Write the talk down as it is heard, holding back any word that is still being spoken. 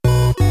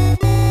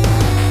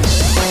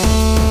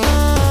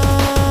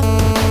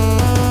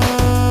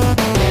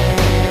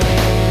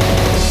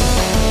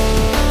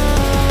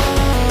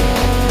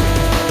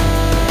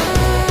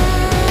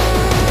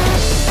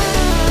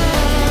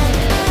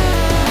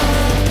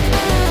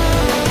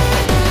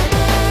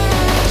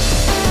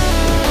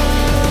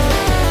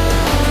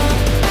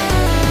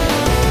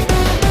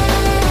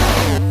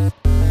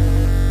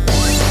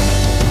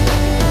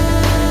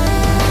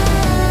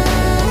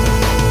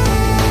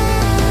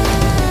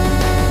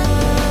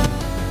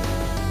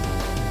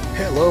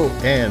Hello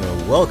and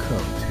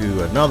welcome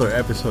to another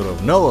episode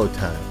of Nolo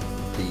Time,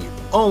 the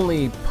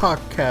only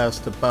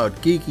podcast about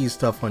geeky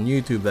stuff on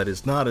YouTube that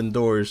is not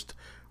endorsed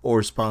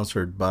or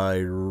sponsored by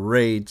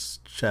Raid's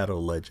Shadow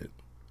Legend.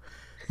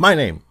 My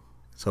name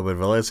is Obed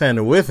Velez,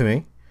 and with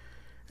me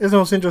is the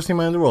most interesting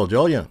man in the world,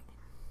 Joel Young.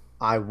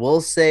 I will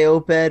say,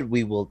 Oped,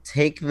 we will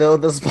take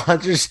the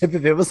sponsorship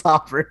if it was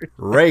offered.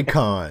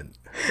 Raycon.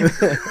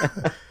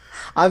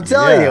 I'm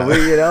telling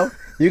you,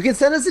 you can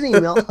send us an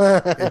email,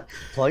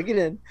 plug it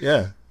in.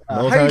 Yeah.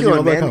 How you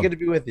doing, man? Good to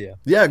be with you.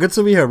 Yeah, good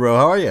to be here, bro.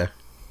 How are you?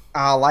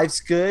 Life's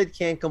good.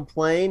 Can't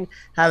complain.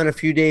 Having a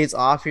few days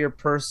off here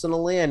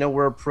personally. I know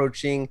we're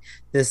approaching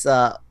this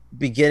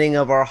beginning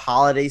of our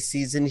holiday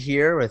season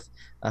here with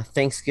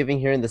Thanksgiving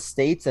here in the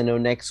States. I know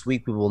next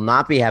week we will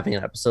not be having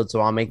an episode,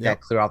 so I'll make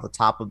that clear off the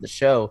top of the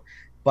show.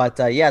 But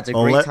yeah, it's a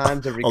great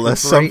time to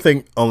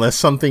recuperate. Unless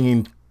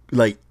something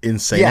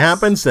insane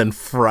happens, then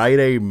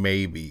Friday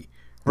maybe.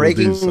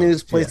 Breaking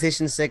news: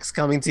 PlayStation 6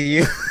 coming to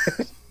you.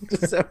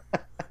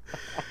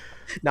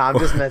 No, I'm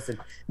just messing.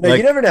 No,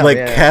 you never know.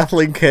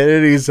 Kathleen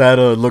Kennedy's at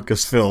a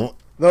Lucasfilm.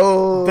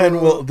 No.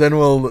 Then we'll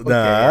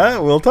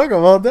we'll talk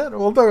about that.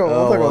 We'll talk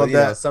about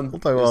that. Some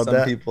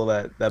people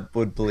that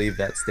would believe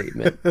that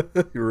statement.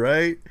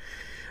 Right.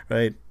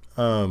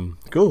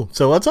 Cool.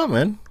 So what's up,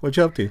 man? What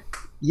you up to?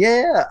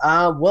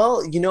 Yeah.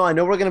 Well, I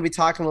know we're going to be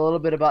talking a little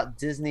bit about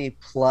Disney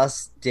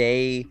Plus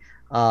Day,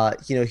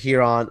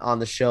 here on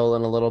the show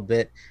in a little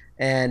bit.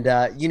 And,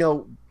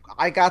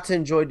 I got to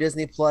enjoy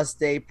Disney Plus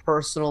Day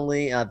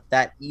personally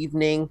that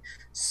evening.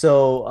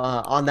 So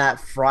on that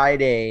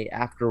Friday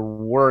after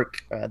work,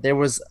 there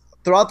was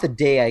throughout the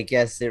day, I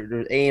guess,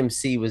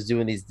 AMC was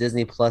doing these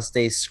Disney Plus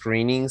Day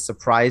screenings,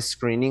 surprise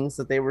screenings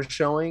that they were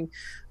showing.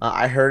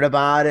 I heard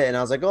about it and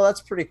I was like, oh,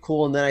 that's pretty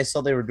cool. And then I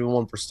saw they were doing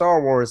one for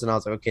Star Wars and I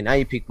was like, okay, now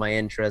you piqued my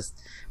interest.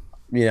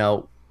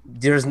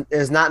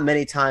 There's not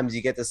many times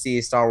you get to see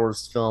a Star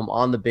Wars film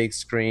on the big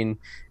screen,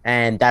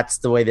 and that's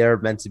the way they're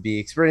meant to be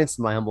experienced,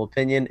 in my humble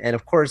opinion. And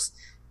of course,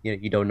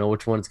 you don't know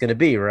which one it's going to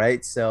be,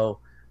 right? So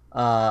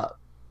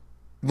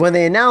when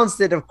they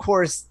announced it, of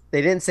course,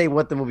 they didn't say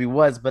what the movie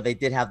was, but they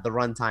did have the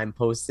runtime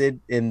posted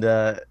in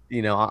the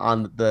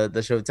on the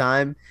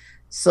Showtime.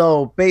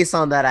 So based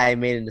on that, I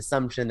made an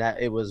assumption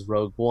that it was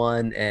Rogue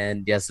One,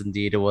 and yes,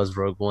 indeed, it was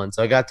Rogue One.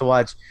 So I got to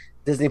watch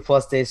Disney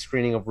Plus Day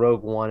screening of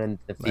Rogue One in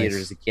the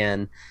theaters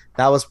again.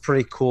 That was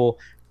pretty cool.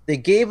 They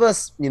gave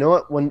us, you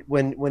know what,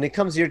 when it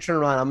comes to your turn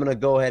around, I'm gonna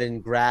go ahead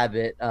and grab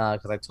it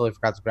because I totally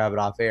forgot to grab it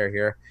off air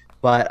here.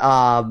 But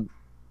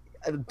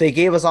they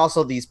gave us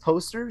also these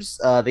posters.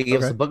 They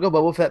gave us the Book of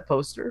Boba Fett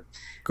poster.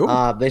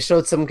 Cool. They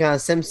showed some kind of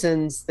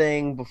Simpsons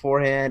thing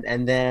beforehand,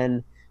 and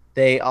then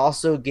they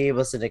also gave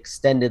us an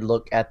extended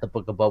look at the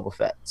Book of Boba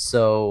Fett.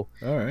 So,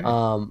 all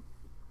right.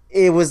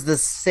 It was the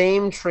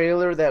same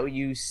trailer that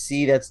you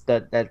see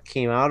that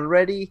came out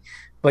already,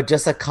 but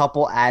just a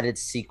couple added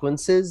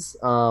sequences.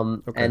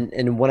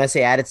 And when I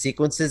say added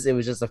sequences, it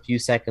was just a few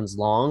seconds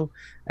long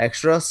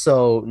extra.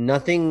 So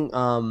nothing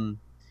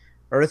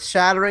earth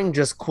shattering,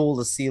 just cool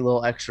to see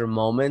little extra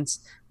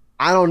moments.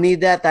 I don't need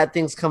that. That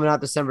thing's coming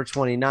out December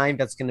 29th.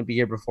 That's going to be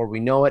here before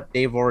we know it.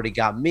 They've already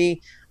got me.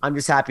 I'm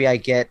just happy I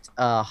get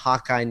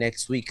Hawkeye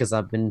next week because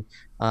I've been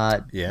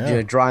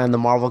dry on the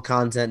Marvel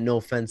content. No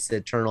offense to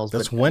Eternals.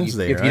 That's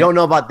Wednesday, If you don't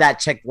know about that,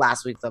 check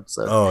last week's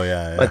episode. Oh,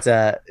 yeah. But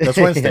that's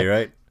Wednesday,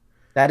 right?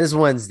 That is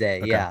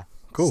Wednesday, yeah.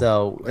 Cool.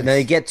 So, nice. And then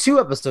you get 2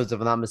 episodes, if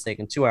I'm not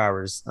mistaken, 2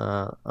 hours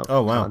of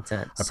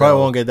content. I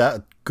probably won't get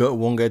that.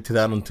 Won't get to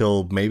that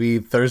until maybe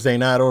Thursday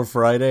night or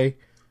Friday.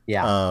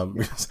 Yeah.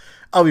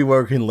 I'll be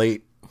working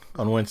late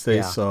on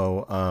Wednesday,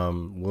 so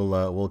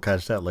we'll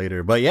catch that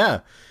later. But yeah,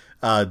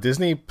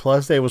 Disney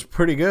Plus Day was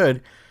pretty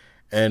good,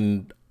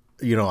 and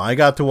I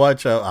got to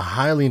watch a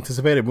highly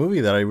anticipated movie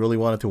that I really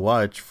wanted to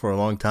watch for a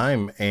long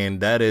time,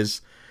 and that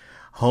is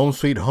Home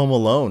Sweet Home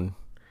Alone,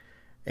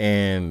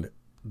 and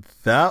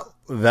that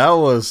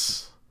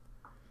was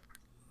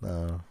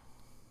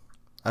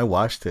I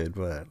watched it,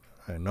 but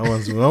no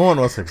one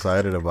was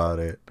excited about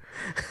it.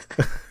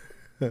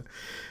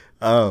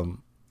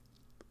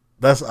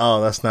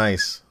 That's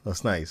nice.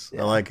 That's nice.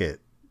 Yeah. I like it.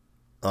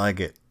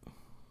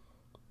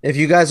 If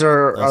you guys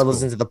are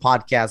listening to the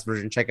podcast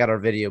version, check out our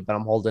video. But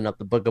I'm holding up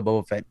the Book of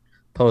Boba Fett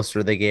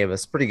poster they gave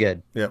us. Pretty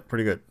good. Yeah,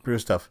 pretty good. Pretty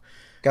good stuff.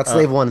 Got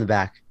Slave 1 in the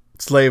back.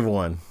 Slave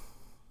 1.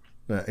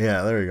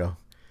 Yeah, there we go.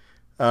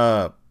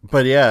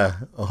 But yeah,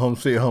 a Home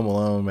Sweet Home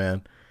Alone,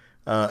 man.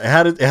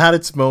 It had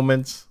its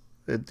moments.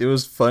 It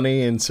was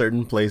funny in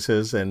certain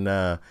places, and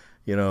it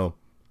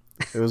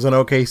was an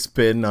okay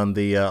spin on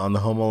the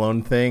Home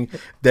Alone thing.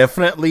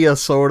 Definitely a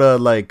sort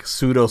of like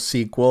pseudo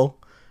sequel.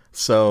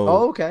 So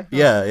okay.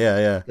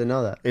 Yeah. Didn't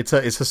know that. It's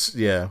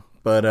a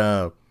but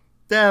I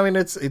mean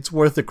it's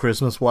worth the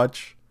Christmas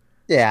watch.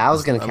 Yeah, I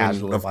was gonna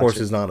casually. Of course,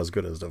 it's not as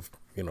good as the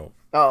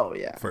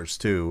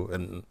first 2,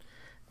 and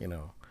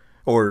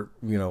or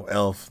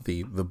Elf,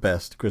 the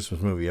best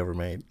Christmas movie ever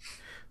made.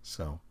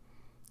 So,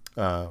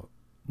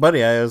 but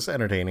yeah, it was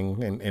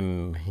entertaining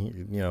and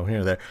here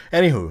and there.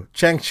 Anywho,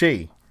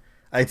 Shang-Chi.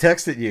 I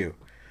texted you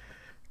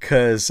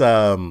because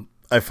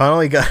I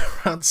finally got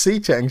around to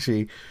see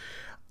Shang-Chi.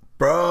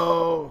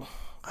 Bro,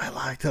 I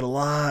liked it a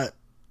lot.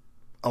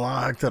 I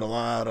liked it a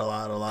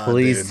lot,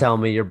 Please dude. tell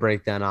me your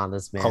breakdown on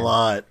this, A man.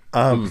 lot. We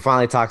can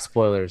finally talk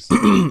spoilers.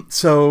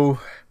 So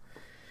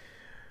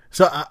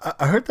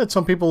I heard that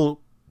some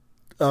people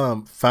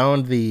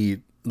found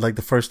the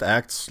first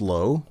act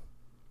slow.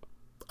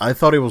 I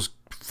thought it was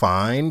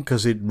fine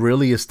because it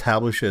really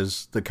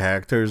establishes the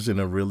characters in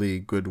a really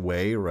good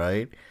way,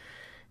 right?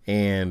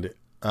 And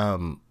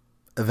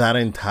that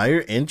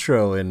entire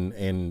intro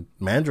in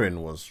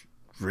Mandarin was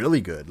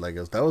really good. Like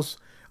that was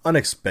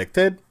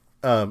unexpected,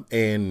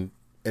 and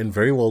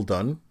very well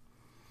done.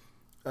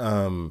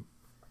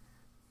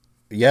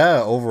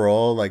 Yeah,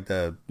 overall, like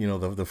the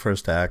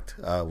first act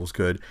was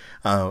good.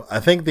 I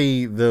think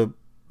the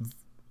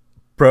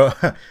bro.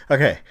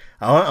 Okay,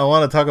 I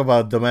want to talk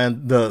about the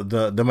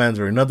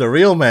Mandarin, not the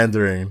real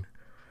Mandarin,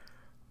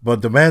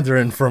 but the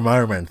Mandarin from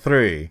Iron Man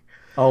 3.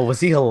 Oh, was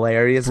he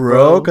hilarious, Bro,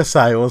 bro? because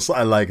I was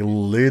like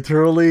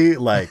literally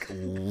like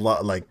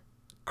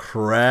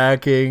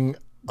cracking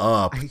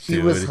up, He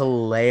was dude. Ben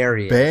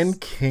hilarious.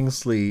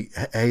 Kingsley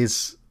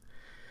is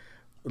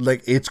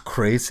like, it's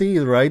crazy,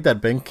 right?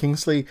 That Ben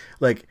Kingsley,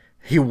 like,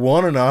 he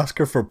won an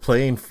Oscar for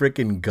playing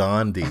freaking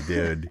Gandhi,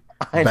 dude,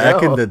 I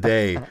back in know. the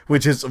day,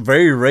 which is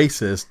very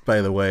racist,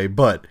 by the way.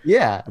 But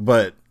Yeah.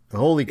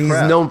 holy He's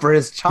crap, known for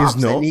his he's chops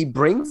and no, he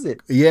brings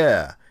it.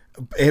 yeah,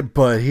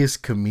 but his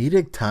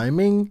comedic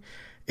timing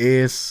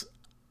is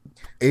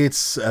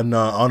it's on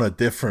a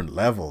different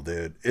level,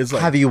 dude. It's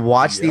like, Have you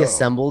watched The yo,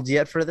 Assembled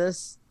yet for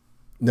this?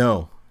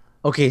 no,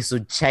 Okay, so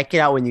check it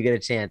out when you get a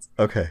chance.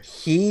 okay,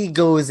 He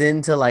goes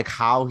into like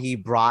how he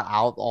brought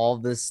out all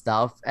this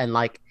stuff and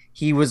like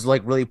he was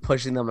like really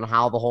pushing them on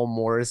how the whole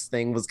Morris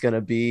thing was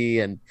gonna be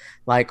and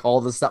like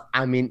all this stuff.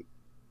 I mean,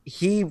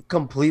 he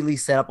completely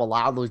set up a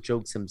lot of those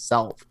jokes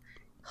himself. it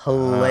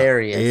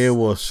Hilarious.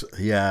 was,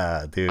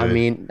 yeah, I dude.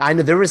 mean, I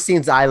know there were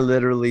scenes I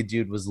literally,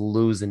 dude, was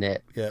losing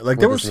it Yeah, like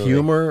there with this was movie.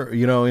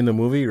 humor, in the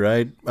movie,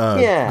 right?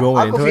 Yeah,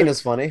 Going into it.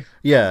 Aquafina's funny.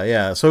 Yeah,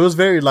 yeah. So it was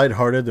very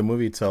lighthearted. The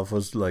movie itself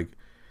was like,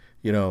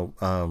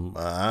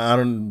 I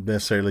don't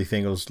necessarily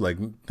think it was like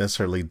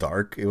necessarily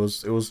dark. It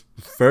was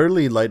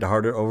fairly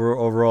lighthearted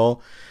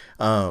overall.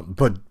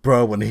 But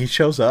bro, when he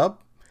shows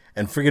up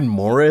and freaking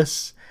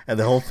Morris and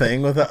the whole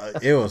thing with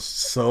it was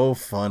so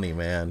funny,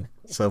 man.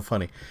 So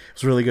funny. It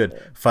was really good.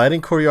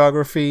 Fighting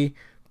choreography,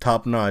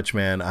 top notch,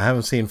 man. I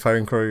haven't seen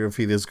fighting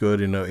choreography this good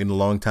in a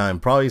long time.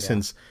 Probably Yeah.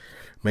 since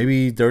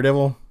maybe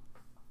Daredevil.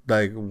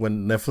 Like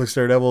when Netflix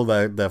Daredevil,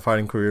 that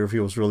fighting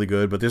choreography was really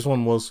good. But this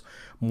one was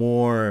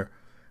more.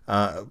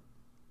 Uh,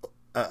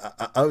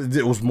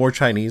 it was more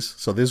Chinese,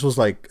 so this was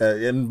like,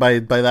 and by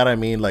that I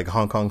mean like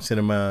Hong Kong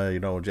cinema,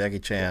 Jackie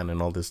Chan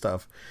and all this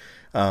stuff.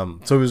 So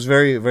it was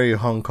very very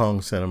Hong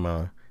Kong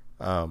cinema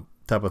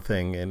type of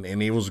thing, and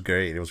it was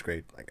great. It was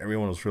great. Like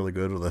everyone was really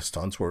good. The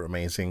stunts were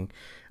amazing.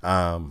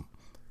 Um,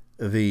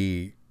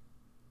 the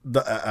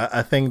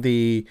I think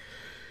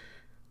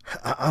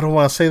I don't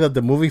want to say that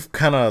the movie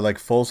kind of like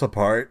falls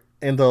apart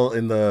in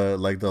the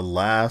like the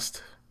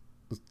last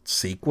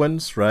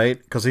sequence,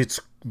 right? Because it's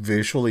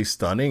visually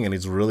stunning and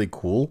it's really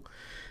cool.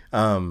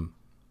 Um,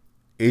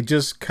 it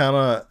just kind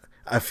of,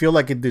 I feel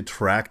like it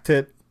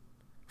detracted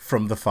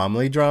from the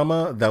family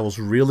drama that was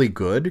really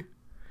good,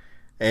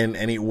 and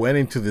it went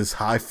into this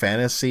high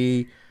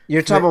fantasy.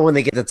 You're talking about when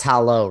they get to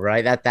Talo,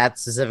 right?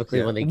 That's specifically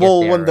Yeah. when they get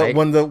Well, there,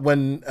 right?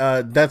 when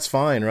that's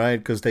fine, right?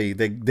 Because they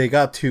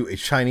got to a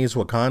Chinese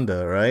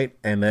Wakanda, right?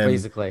 And then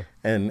Basically.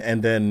 and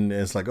then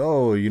it's like,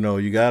 oh,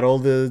 you got all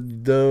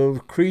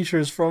the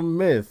creatures from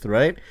myth,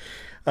 right?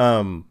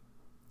 Um,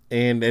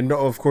 and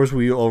of course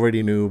we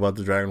already knew about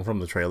the dragon from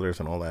the trailers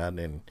and all that,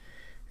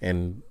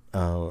 and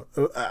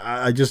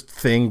I just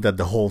think that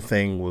the whole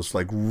thing was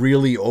like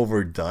really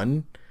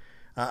overdone.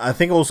 I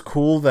think it was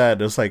cool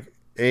that it's like,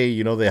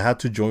 hey, they had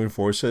to join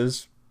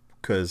forces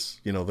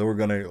because they were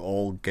gonna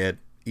all get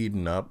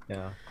eaten up.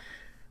 Yeah.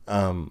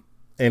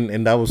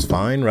 And that was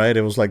fine, right?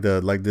 It was like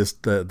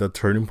the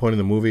turning point in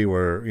the movie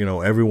where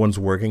everyone's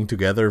working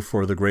together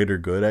for the greater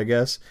good, I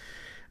guess.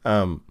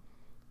 Um,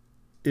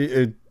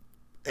 it,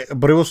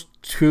 but it was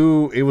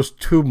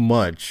too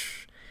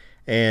much,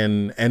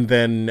 and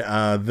then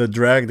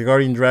the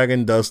guardian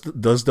dragon does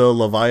the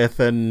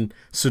Leviathan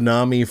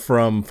tsunami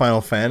from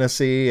Final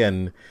Fantasy,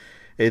 and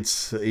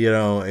it's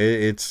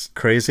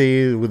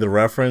crazy with the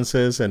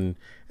references and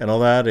all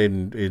that,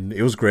 and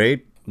it was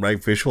great,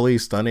 right? Visually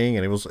stunning,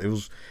 and it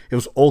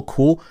was all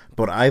cool.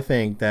 But I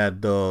think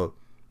that the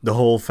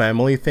whole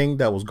family thing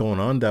that was going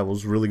on, that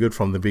was really good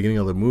from the beginning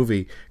of the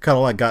movie, kind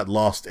of like got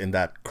lost in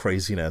that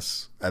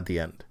craziness at the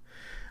end.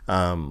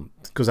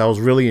 Because I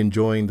was really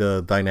enjoying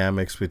the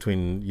dynamics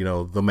between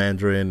the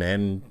Mandarin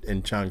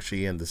and Shang-Chi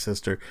and the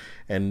sister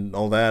and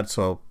all that.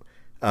 So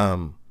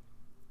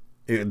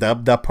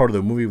that part of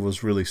the movie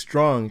was really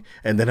strong,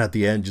 and then at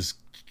the end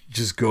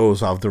just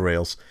goes off the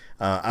rails.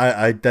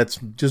 I That's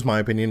just my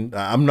opinion.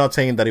 I'm not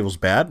saying that it was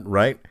bad,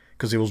 right?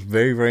 Because it was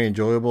very very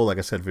enjoyable. Like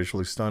I said,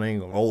 visually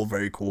stunning, all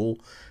very cool.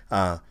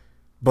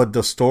 but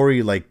the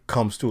story like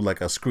comes to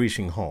like a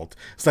screeching halt.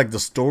 It's like the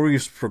story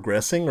is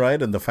progressing,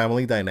 right, and the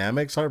family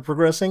dynamics are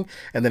progressing,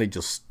 and then it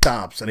just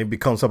stops and it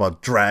becomes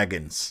about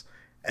dragons,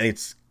 and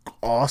it's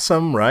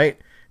awesome, right?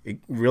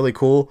 Really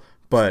cool,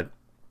 but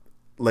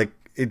like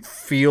it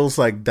feels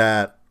like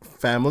that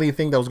family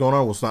thing that was going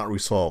on was not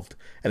resolved,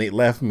 and it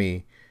left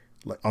me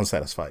like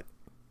unsatisfied.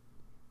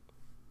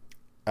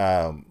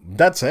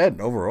 That said,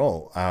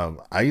 overall,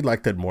 I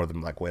liked it more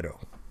than Black Widow.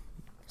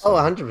 Oh, So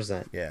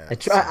 100%. yeah,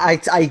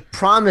 I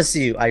promise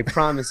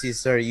you,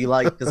 sir, you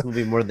like this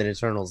movie more than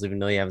Eternals, even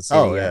though you haven't seen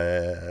oh it yet.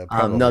 yeah, No,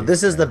 probably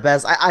this is the yeah.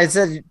 best. I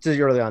said to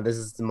you early on, this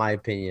is my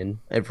opinion.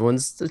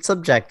 Everyone's it's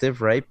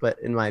subjective, right? But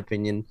in my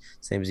opinion,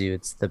 same as you,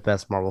 it's the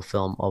best Marvel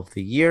film of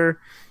the year,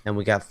 and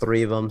we got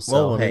three of them. Well,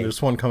 So I mean, hey,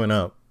 there's one coming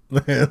up.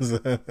 that's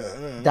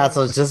what I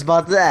was just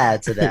about to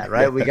add to that,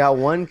 right? We got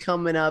one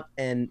coming up,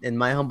 and in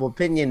my humble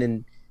opinion,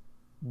 in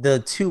the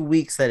 2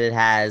 weeks that it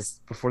has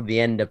before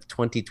the end of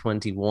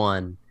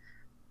 2021,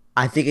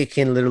 I think it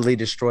can literally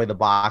destroy the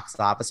box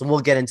office. And we'll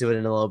get into it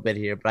in a little bit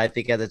here, but I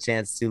think it has a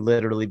chance to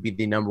literally be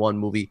the number one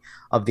movie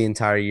of the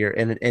entire year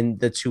in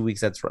the 2 weeks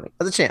that's running.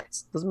 Has a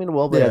chance. Doesn't mean it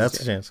will, but Yeah, it has a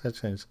that's a chance. chance. That's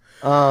a chance.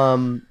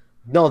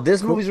 No, this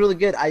Cool. movie's really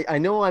good. I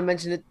know I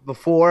mentioned it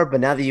before, but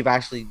now that you've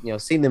actually,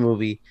 seen the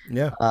movie,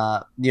 Yeah,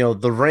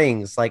 the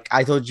rings, like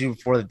I told you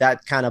before,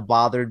 that kind of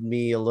bothered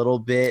me a little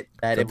bit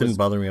that that it didn't was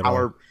bother me at all.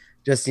 power,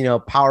 just,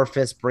 power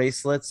fist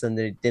bracelets, and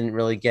they didn't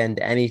really get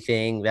into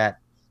anything that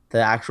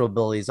the actual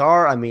abilities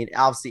are. I mean,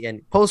 obviously,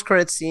 in post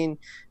credit scene,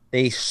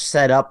 they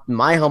set up, in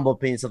my humble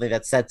opinion, something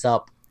that sets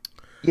up,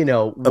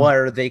 Uh,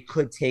 where they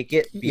could take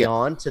it yeah.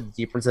 beyond to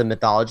deeper into the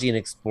mythology and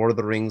explore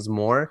the rings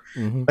more.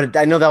 Hmm. But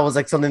I know that was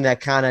like something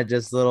that kind of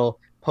just little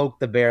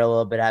poked the bear a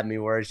little bit at me,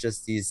 where it's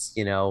just these,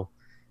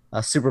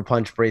 super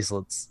punch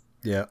bracelets.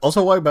 Yeah.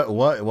 Also,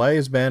 why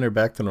is Banner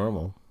back to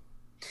normal?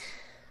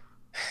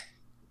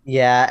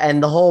 Yeah,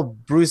 and the whole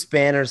Bruce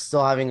Banner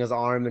still having his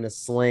arm in a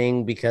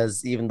sling,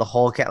 because even the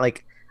Hulk,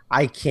 like,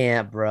 I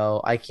can't,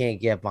 bro. I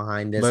can't get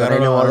behind this. Like I And I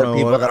don't know. know I don't other know.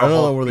 people that I are don't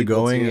know Hulk where they're people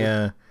going. too.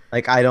 Yeah.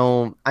 Like, I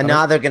don't. And I now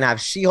don't. they're gonna have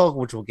She-Hulk,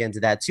 which we'll get into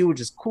that too, which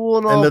is cool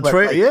and And all, the but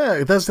like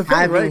yeah, that's the thing,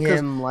 right? having Because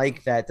him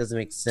like that doesn't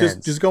make just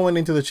sense. going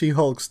into the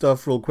She-Hulk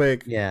stuff real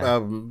quick. Yeah,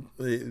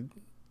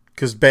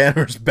 Because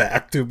Banner's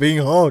back to being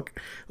Hulk.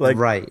 Like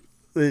right.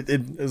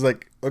 it's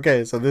like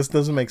okay, so this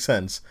doesn't make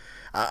sense.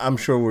 I'm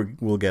sure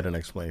we'll get an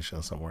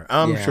explanation somewhere.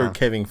 I'm sure Yeah,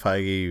 Kevin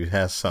Feige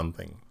has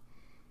something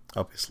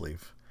up his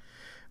sleeve.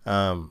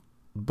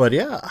 But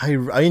yeah,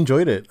 I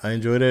enjoyed it. I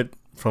enjoyed it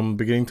from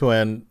beginning to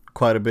end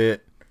quite a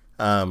bit.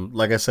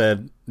 Like I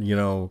said,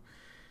 the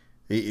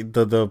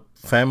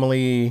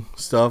family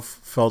stuff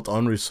felt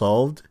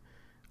unresolved.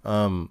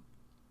 That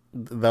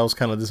was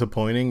kind of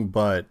disappointing,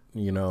 but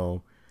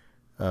all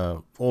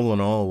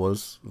in all, it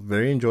was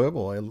very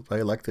enjoyable. I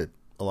liked it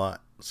a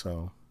lot.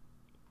 So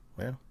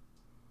yeah,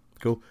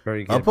 cool.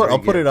 very I'll good, put very I'll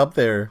put good. it up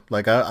there.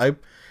 Like I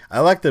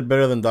liked it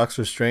better than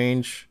Doctor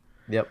Strange.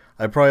 Yep,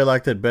 I probably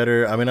liked it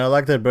better. I mean, I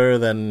liked it better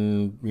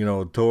than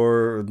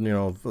Thor.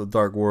 The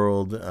Dark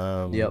World.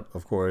 yep.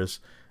 Of course.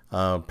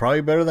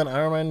 Probably better than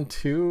Iron Man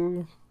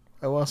 2.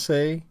 I want to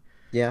say.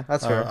 Yeah,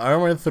 that's fair.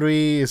 Iron Man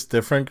 3 is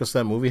different because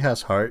that movie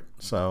has heart.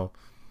 So,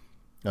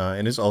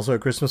 and it's also a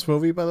Christmas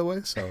movie, by the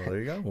way. So there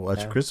you go. Watch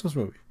a Yeah. Christmas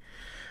movie.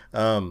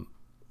 Um.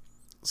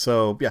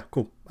 So yeah,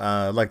 cool.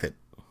 Liked it.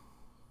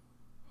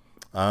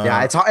 Yeah,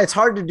 Uh. it's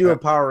hard to do uh, a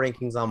power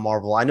rankings on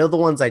Marvel. I know the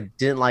ones I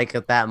didn't like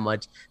it that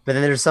much, but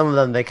then there's some of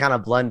them they kind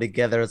of blend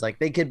together. It's like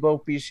they could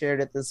both be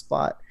shared at this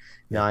spot.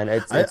 yeah. And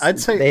it's I'd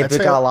say. they've I'd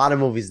say. got a lot of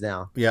movies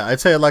now. Yeah.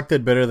 I'd say I liked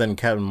it better than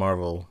Captain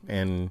Marvel.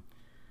 And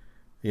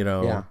you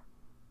Yeah,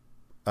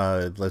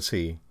 know. Let's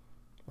see.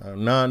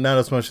 Not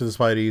as much as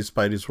the Spideys.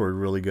 Spideys were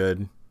really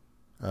good.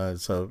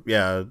 So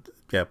yeah,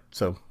 yeah.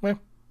 So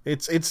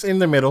it's in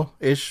the middle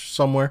ish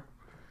somewhere.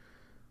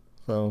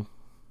 So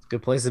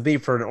good place to be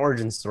for an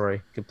origin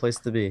story. Good place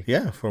to be.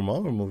 yeah, for a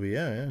Marvel movie,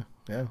 yeah.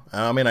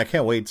 I mean, I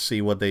can't wait to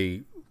see what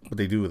they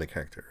do with the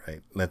character.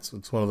 Right,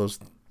 it's one of those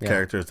Yeah,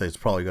 characters that's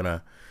probably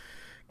gonna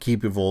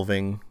keep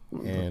evolving.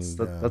 And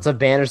that's what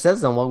Banner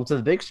says. Then welcome to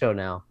the big show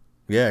now.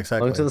 yeah, Welcome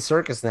to exactly. the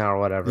circus now, or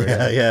whatever.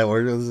 Yeah, Yeah,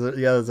 yeah.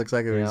 Yeah, that's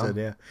exactly you what he said.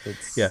 know, Yeah,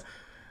 yeah. it's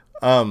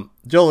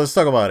Joel, let's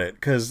talk about it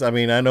because I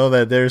mean I know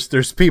that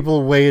there's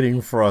people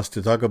waiting for us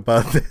to talk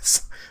about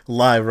this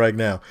live right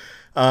now.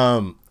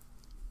 Um,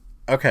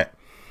 okay,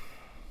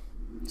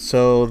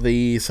 so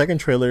the second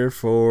trailer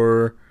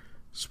for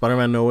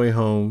Spider-Man: No Way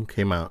Home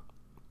came out,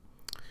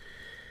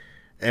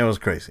 and it was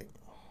crazy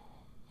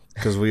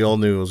because we all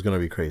knew it was gonna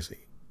be crazy.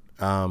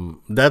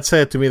 That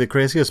said, to me, the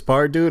craziest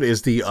part, dude,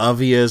 is the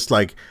obvious,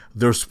 like,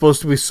 there's supposed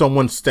to be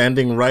someone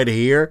standing right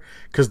here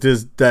because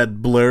there's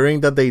that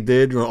blurring that they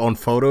did on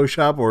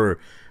Photoshop or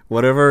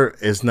whatever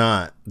is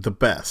not the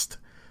best.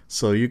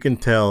 So you can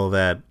tell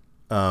that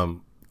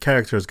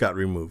characters got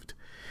removed.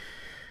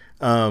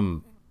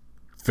 Um,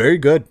 very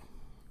good.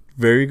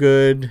 Very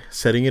good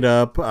setting it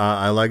up.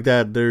 I like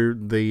that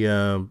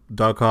the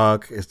Doc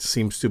Ock, it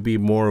seems to be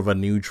more of a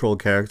neutral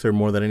character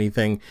more than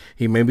anything.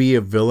 He may be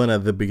a villain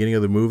at the beginning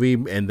of the movie,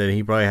 and then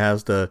he probably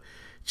has the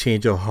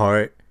change of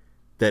heart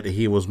that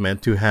he was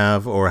meant to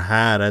have or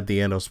had at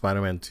the end of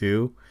Spider-Man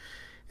 2.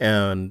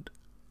 And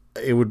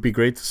it would be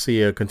great to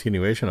see a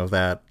continuation of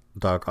that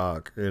Doc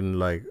Ock and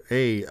like,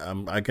 hey,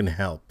 I can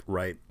help,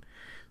 right?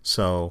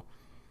 So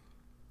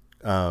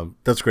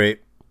that's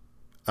great.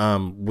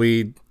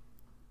 We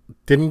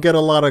didn't get a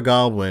lot of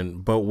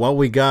Goblin, but what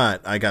we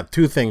got, I got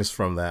two things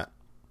from that.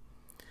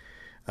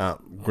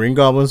 Green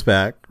Goblin's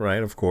back,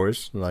 right? Of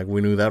course, like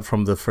we knew that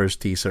from the first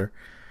teaser.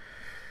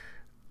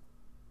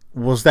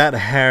 Was that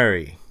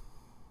Harry?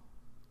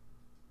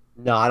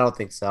 No, I don't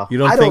think so. You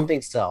don't? I don't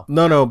think so.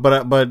 No,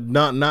 but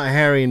not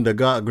Harry in the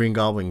Green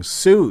Goblin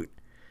suit.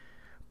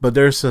 But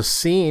there's a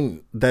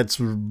scene that's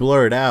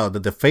blurred out,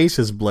 that the face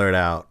is blurred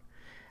out,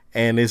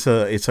 and it's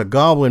a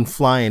goblin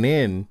flying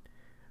in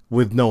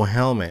with no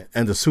helmet,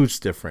 and the suit's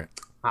different.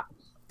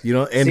 You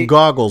know, and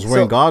goggles,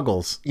 wearing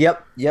goggles.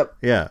 Yep.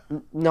 Yeah.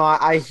 No,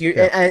 I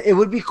hear, and it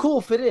would be cool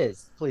if it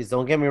is. Please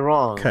don't get me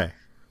wrong. Okay.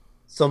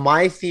 So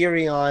my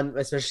theory on,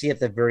 especially at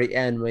the very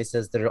end, when he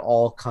says they're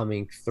all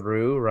coming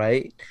through,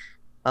 right?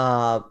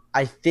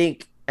 I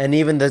think, and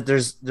even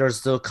there's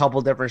a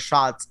couple different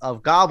shots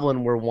of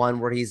Goblin,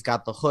 where he's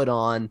got the hood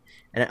on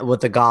and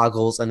with the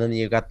goggles, and then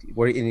you got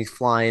and he's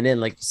flying in,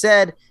 like you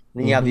said. And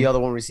then you have the other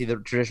one where you see the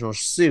traditional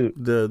suit.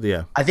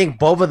 I think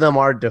both of them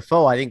are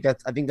Dafoe. I think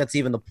that's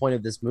even the point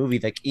of this movie.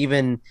 Like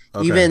even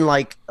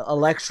like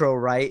Electro,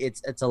 right?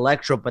 It's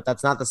Electro, but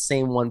that's not the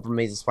same one from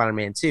Amazing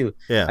Spider-Man 2.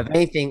 Yeah. If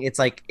anything, it's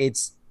like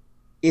it's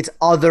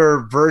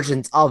other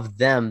versions of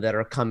them that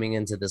are coming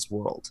into this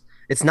world.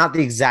 It's not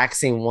the exact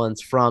same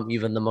ones from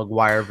even the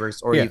Maguire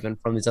verse or even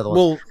from these other ones.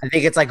 Well, I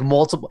think it's like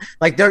multiple.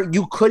 Like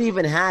you could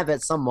even have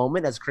at some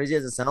moment, as crazy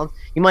as it sounds,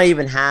 you might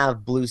even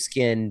have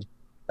blue-skinned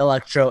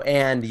Electro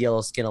and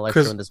yellow skin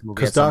Electro in this movie.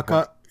 Because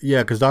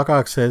Doc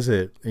Ock says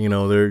it. You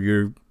know,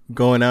 you're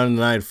going out in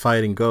the night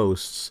fighting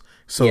ghosts,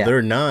 so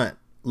they're not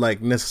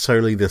like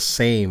necessarily the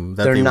same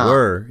that they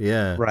were.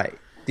 Yeah, right.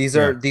 These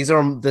are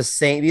the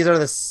same. These are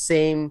the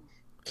same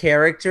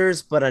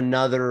characters, but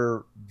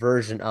another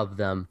version of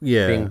them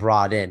being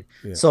brought in.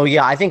 Yeah. So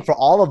I think for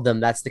all of them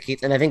that's the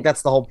case, and I think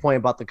that's the whole point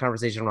about the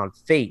conversation around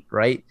fate,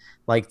 right?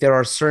 Like there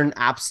are certain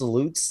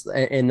absolutes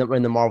in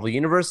the Marvel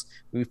universe.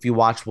 If you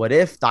watch What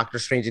If, Doctor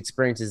Strange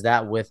experiences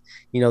that with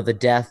the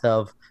death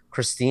of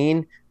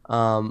Christine.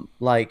 There's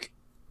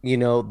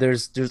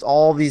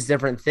all these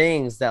different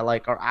things that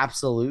like are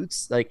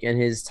absolutes like in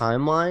his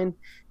timeline,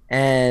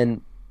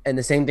 and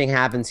the same thing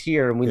happens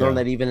here. And we learn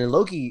that even in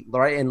Loki,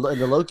 right? In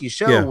the Loki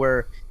show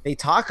where they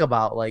talk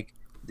about like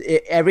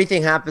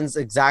everything happens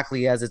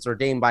exactly as it's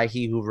ordained by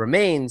He Who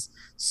Remains.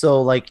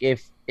 So like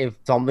if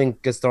something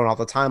gets thrown off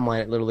the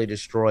timeline, it literally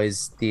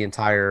destroys the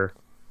entire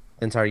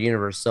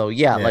universe. So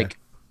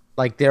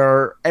like there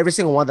are, every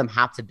single one of them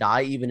have to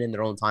die even in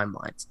their own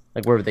timelines,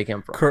 like wherever they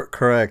come from.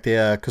 Correct,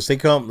 yeah, because they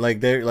come like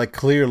they're like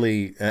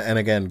clearly, and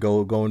again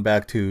going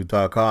back to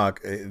Doc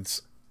Ock,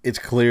 it's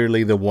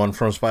clearly the one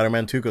from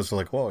Spider-Man 2, because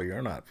like, whoa,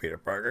 you're not Peter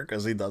Parker,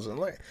 because he doesn't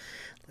like.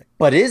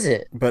 But is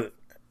it? But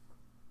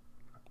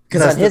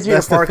because on his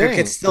Peter Parker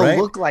could still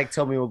look like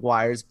Tobey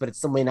Maguire's, but it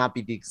still may not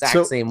be the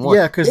exact same one.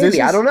 Yeah, because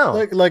I don't know.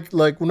 Like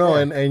no,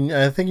 and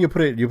I think you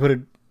put it.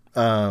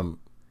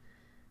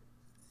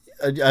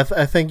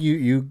 I think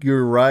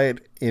you're right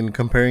in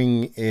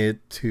comparing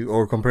it to,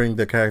 or comparing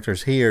the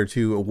characters here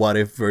to a What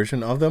If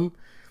version of them,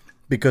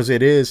 because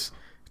it is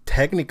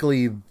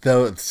technically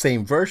the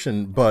same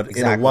version, but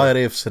in a What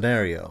If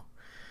scenario.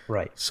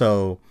 Right.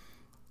 So,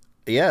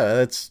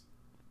 it's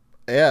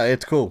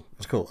cool.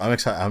 It's cool. I'm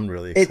excited. I'm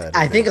really excited.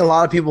 I think a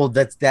lot of people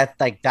that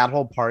like that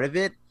whole part of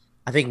it,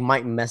 I think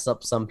might mess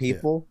up some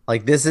people. Yeah.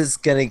 Like this is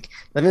I think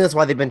that's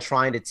why they've been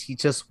trying to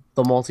teach us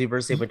the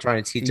multiverse. They've been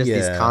trying to teach us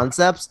these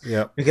concepts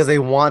because they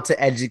want to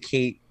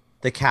educate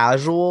the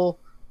casual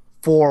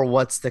for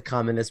what's to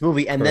come in this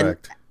movie. And then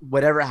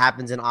whatever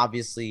happens in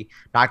obviously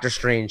Doctor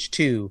Strange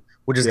 2,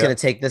 we're just going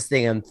to take this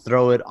thing and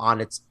throw it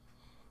on its,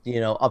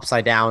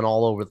 upside down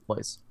all over the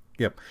place.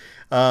 Yep.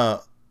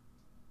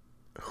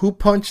 Who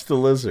punched the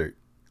lizard?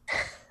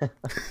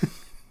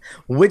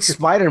 Which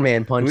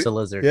Spider-Man punched the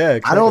lizard? Yeah,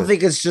 exactly. I don't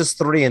think it's just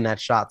 3 in that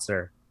shot,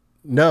 sir.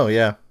 No,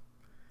 yeah.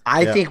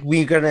 I think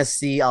we're gonna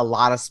see a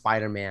lot of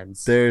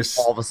Spider-Mans.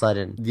 All of a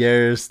sudden.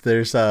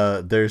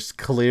 There's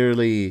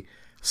clearly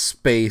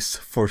space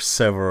for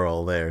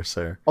several there,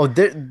 sir. Oh,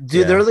 there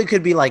really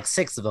could be like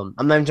 6 of them.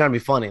 I'm not even trying to be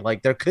funny.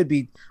 Like there could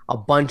be a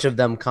bunch of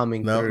them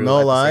coming through.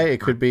 No lie, it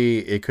could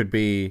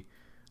be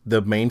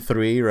the main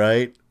 3,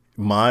 right?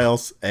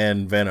 Miles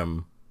and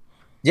Venom.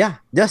 Yeah,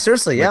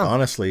 seriously, yeah.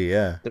 Honestly,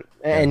 yeah.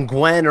 And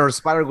Gwen or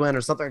Spider-Gwen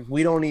or something,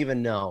 we don't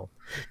even know.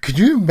 Could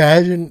you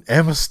imagine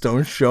Emma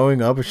Stone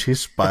showing up if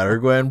she's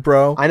Spider-Gwen,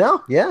 bro? I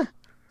know, yeah.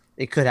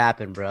 It could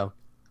happen, bro.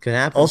 Could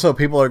happen. Also,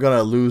 people are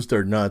gonna lose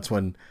their nuts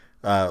when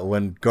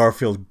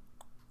Garfield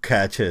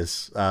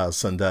catches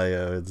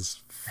Zendaya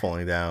is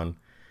falling down.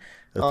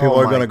 People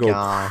are gonna go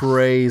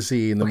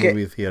crazy in the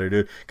movie theater,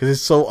 dude, because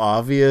it's so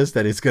obvious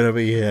that it's gonna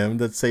be him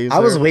that saves her.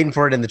 I was waiting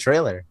for it in the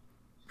trailer.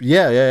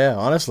 Yeah.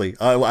 Honestly,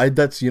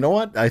 that's, you know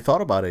what? I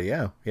thought about it.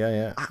 Yeah.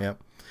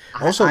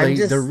 Also, I'm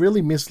they're just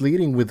really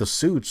misleading with the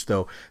suits,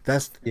 though.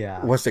 That's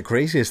yeah, what's the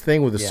craziest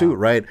thing with the yeah, suit,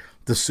 right?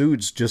 The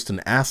suit's just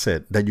an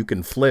asset that you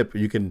can flip.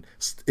 You can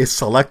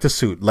select a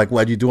suit, like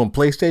what you do on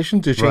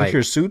PlayStation to change right,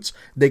 your suits.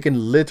 They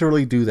can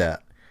literally do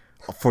that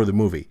for the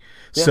movie.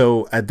 yeah.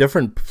 So at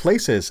different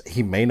places,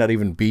 he may not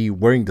even be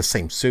wearing the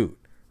same suit,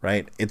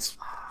 right? It's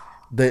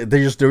they're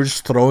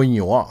just throwing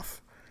you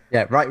off.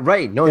 Yeah, right,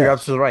 right. No, you're Yeah,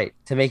 absolutely right.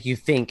 To make you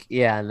think,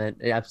 yeah, and then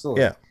yeah,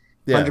 absolutely. yeah,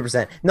 yeah.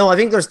 100%. No, I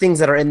think there's things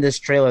that are in this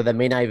trailer that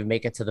may not even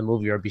make it to the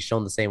movie or be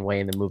shown the same way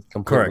in the movie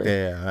Correct. completely.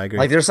 Yeah, yeah, I agree.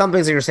 Like there's some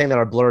things that you're saying that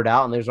are blurred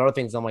out, and there's other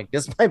things I'm like,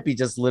 this might be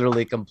just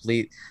literally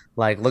complete.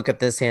 Like, look at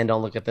this hand,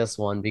 don't look at this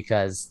one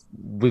because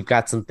we've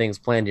got some things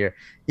planned here.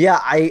 Yeah,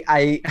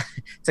 I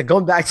to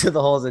going back to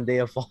the whole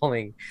Zendaya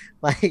falling,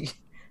 like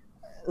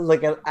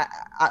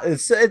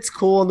it's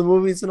cool in the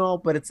movies and all,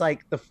 but it's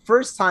like the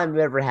first time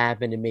it ever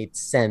happened, it made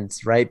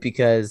sense, right?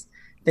 Because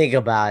think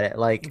about it,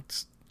 like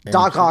And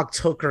Doc Ock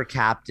took her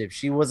captive.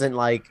 She wasn't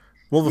like,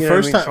 well, you know what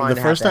I mean, the trying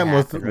to have first that time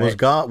happen,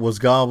 right? was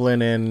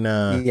Goblin and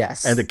the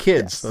Yes, kids. I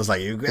yes, was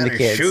like, you and got the to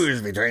kids,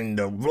 choose between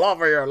the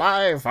love of your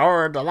life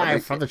or the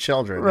life of the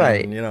children,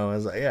 right? and I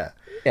was like, yeah.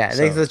 Yeah, it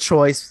makes So a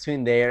choice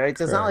between there. Right?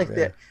 It's not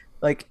correct,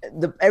 like yeah,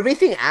 the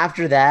everything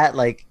after that,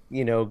 like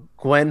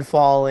Gwen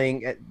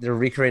falling, they're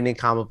recreating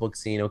comic book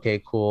scene.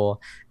 Okay,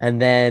 cool. And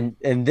then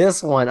in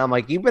this one, I'm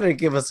like, you better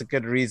give us a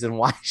good reason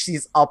why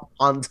she's up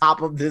on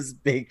top of this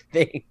big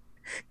thing,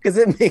 because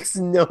it makes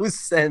no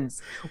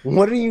sense.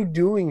 What are you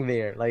doing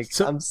there? Like,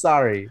 so I'm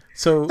sorry,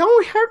 so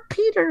don't hurt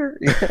Peter.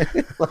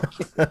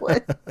 Like,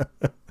 what?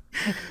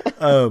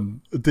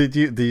 did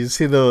you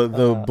see the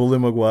Uh, Bully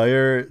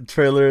Maguire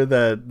trailer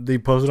that they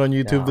posted on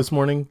YouTube no, this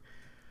morning?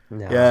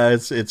 no. Yeah,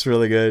 it's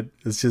really good.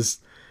 It's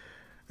just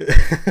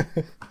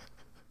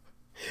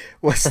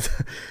what's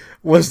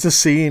what's the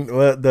scene?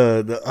 What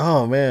the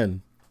oh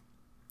man.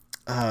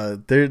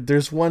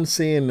 There's one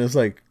scene. It's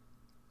like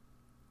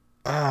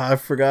I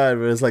forgot,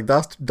 but it's like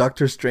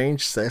Doctor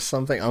Strange says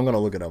something. I'm gonna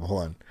look it up.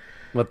 Hold on,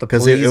 What, the because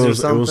police or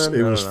something?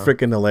 it I was don't know.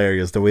 freaking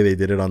hilarious the way they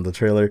did it on the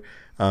trailer.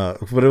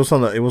 But it was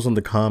on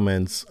the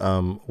comments.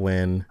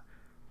 When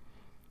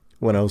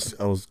I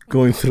was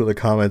going through the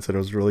comments, and it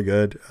was really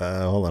good.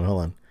 Hold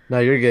on. No,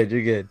 you're good.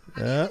 You're good.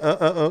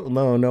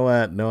 No, no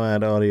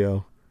ad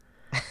audio.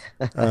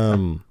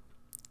 Um,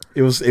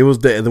 it was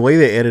the way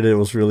they edited it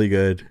was really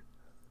good.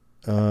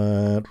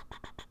 Uh,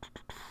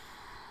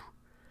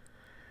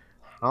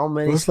 How it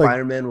many was like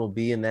Spider-Man will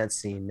be in that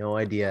scene? No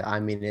idea. I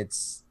mean,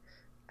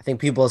 I think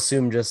people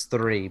assume just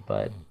three,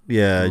 but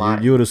yeah, my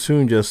you would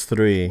assume just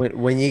three.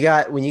 when you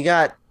got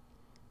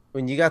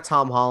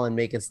Tom Holland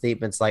making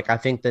statements like, I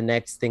think the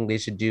next thing they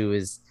should do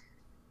is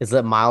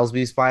let Miles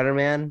be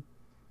Spider-Man.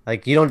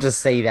 Like, you don't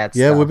just say that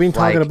Yeah, we've been stuff.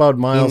 talking Like, about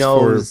he Miles for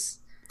knows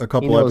a he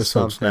couple knows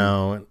episodes something.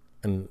 now,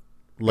 and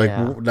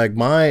Yeah. like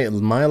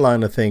my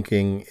line of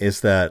thinking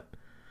is that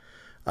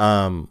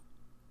um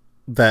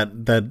that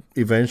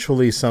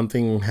eventually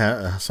something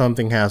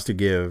has to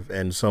give,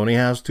 and Sony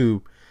has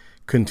to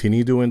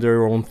continue doing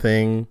their own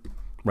thing,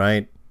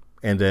 right?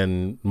 And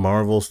then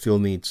Marvel still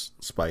needs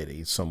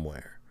Spidey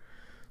somewhere.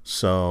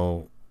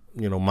 So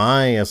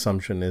my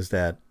assumption is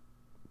that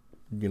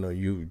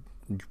you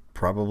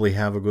probably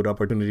have a good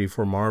opportunity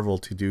for Marvel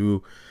to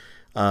do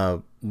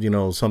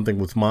something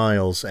with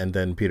Miles, and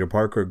then Peter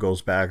Parker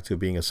goes back to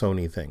being a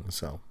Sony thing.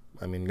 So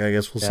I mean, I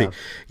guess we'll see.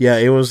 Yeah. Yeah,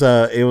 it was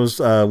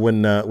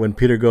when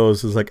Peter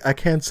goes, it's like, I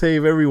can't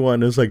save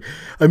everyone. It's like,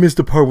 I missed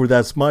the part where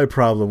that's my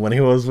problem when he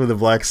was with the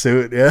black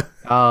suit. Yeah.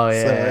 Oh So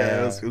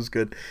yeah, yeah. it was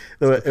good.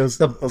 The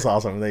It was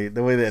awesome.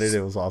 The way they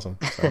edited it was awesome.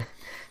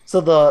 So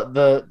So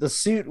the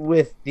suit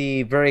with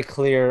the very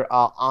clear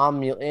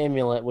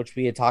amulet, which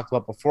we had talked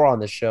about before on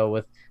the show,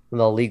 with when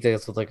they'll leak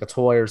this with like a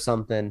toy or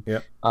something, yeah,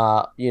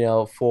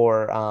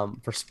 for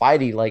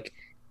Spidey, like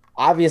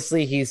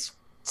obviously he's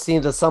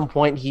seems at some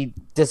point he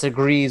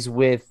disagrees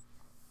with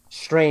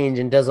Strange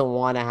and doesn't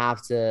want to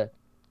have to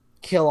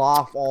kill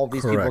off all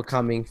these people correct.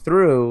 coming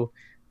through.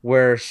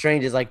 Where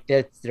Strange is like,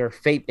 that's their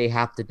fate, they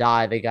have to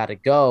die, they got to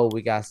go,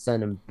 we got to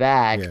send them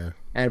back, Yeah.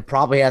 and it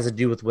probably has to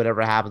do with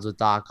whatever happens with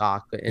Doc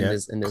Ock Yeah,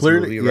 in this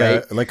clearly, movie, yeah,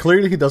 right? like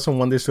clearly he doesn't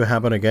want this to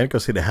happen again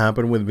because it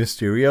happened with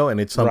Mysterio,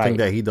 and it's something Right,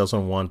 that he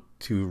doesn't want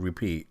to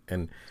repeat,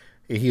 and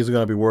he's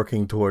gonna be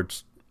working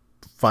towards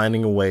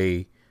finding a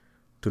way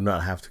to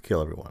not have to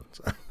kill everyone.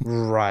 So,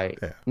 right.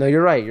 yeah, No,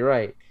 you're right. You're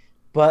right.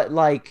 But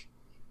like,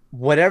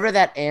 whatever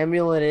that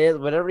amulet is,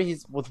 whatever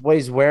he's with what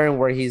he's wearing,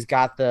 where he's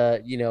got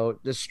the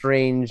the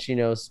strange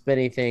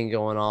spinny thing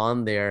going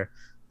on there.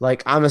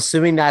 Like, I'm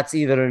assuming that's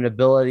either an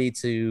ability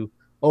to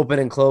open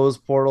and close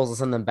portals and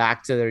send them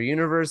back to their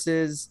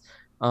universes,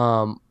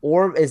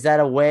 or is that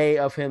a way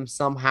of him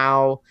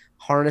somehow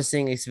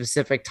harnessing a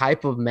specific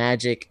type of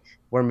magic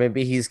where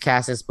maybe he's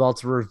casting a spell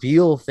to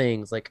reveal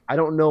things. Like, I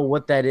don't know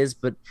what that is,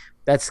 but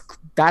that's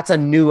that's a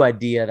new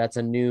idea. That's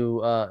a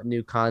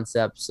new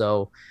concept.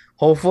 So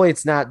hopefully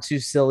it's not too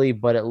silly,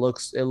 but it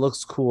looks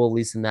cool at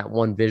least in that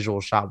one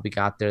visual shot we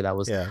got there. That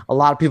was Yeah. a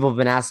lot of people have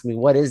been asking me,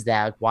 what is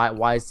that?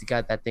 Why has he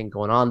got that thing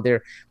going on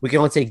there? We can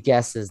only take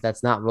guesses.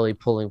 That's not really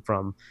pulling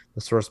from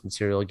the source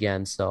material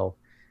again. So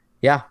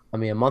yeah, I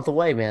mean a month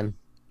away, man.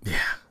 Yeah.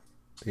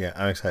 Yeah.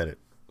 I'm excited.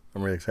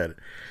 I'm really excited.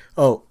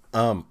 Oh,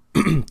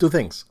 two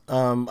things. I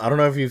don't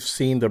know if you've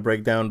seen the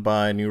breakdown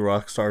by New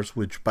Rockstars,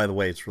 which, by the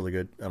way, it's really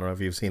good. I don't know if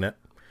you've seen it.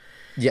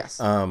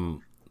 Yes.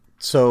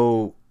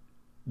 So,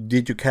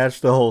 did you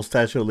catch the whole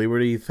Statue of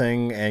Liberty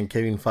thing and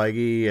Kevin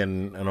Feige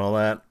and all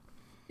that?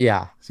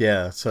 Yeah.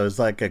 Yeah. So it's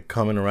like a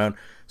coming around.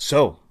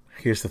 So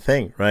here's the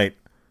thing, right?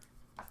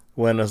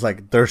 When it's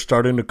like they're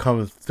starting to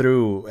come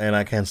through and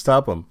I can't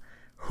stop them.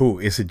 Who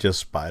is it? Just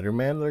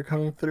Spider-Man they're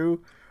coming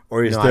through,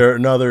 or is No, there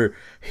another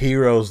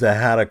heroes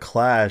that had a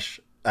clash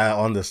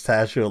on the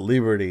Statue of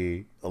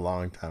Liberty a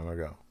long time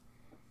ago?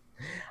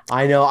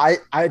 I know. I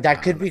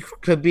that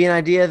could be an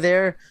idea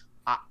there.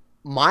 I,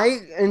 my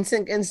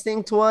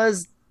instinct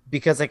was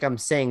because, like I'm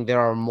saying, there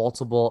are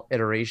multiple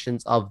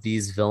iterations of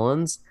these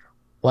villains.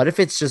 What if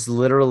it's just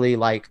literally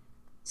like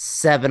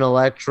seven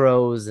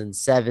Electros and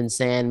seven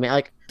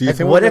Sandman? Do you Like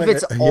think we're what if gonna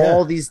it's get? Yeah,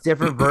 all these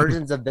different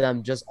versions of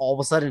them just all of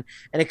a sudden?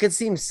 And it could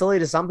seem silly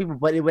to some people,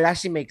 but it would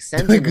actually make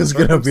sense in like the it's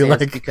gonna be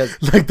circumstance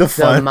because like the the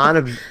fun amount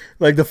of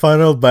like the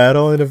final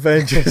battle in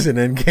Avengers and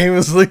Endgame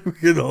is like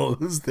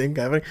this thing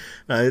happening.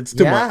 No, it's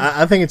too much. yeah,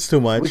 I think it's too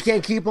we much.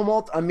 can't keep them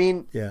all. I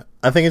mean, Yeah,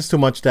 I think it's too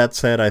much. That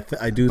said, I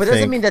do but it doesn't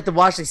think mean that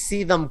we'll actually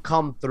see them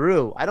come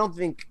through. I don't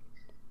think.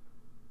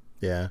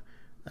 yeah,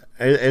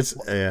 it's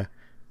yeah.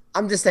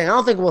 I'm just saying. I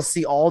don't think we'll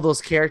see all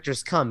those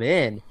characters come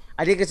in.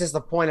 I think it's just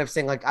the point of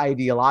saying, like,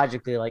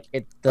 ideologically, like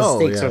the Oh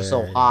stakes yeah, are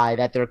so yeah, yeah. high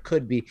that there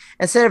could be,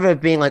 instead of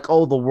it being like,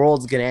 oh, the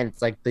world's gonna end.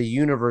 It's like the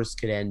universe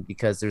could end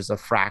because Yeah.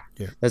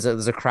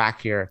 there's a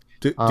crack here.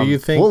 Do you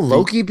think Will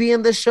Loki be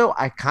in this show?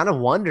 I kind of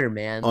wonder,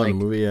 man. on the Like,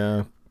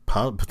 movie?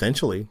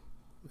 Potentially.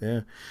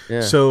 Yeah.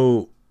 yeah,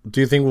 So, do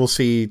you think we'll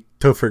see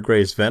Topher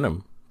Grace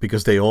Venom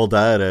because they all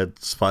died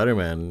at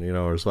Spider-Man?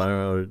 Or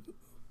Spider-Man.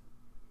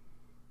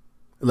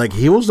 Like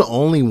he was the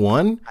only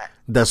one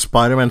that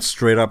Spider-Man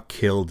straight up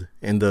killed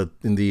in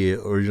the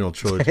original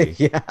trilogy.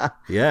 yeah,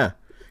 Yeah,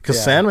 because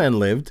yeah, Sandman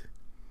lived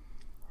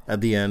at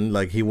the end.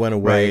 Like he went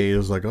away. right. He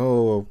was like,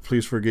 "Oh,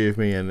 please forgive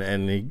me,"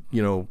 and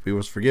he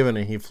was forgiven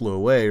and he flew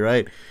away.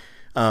 Right.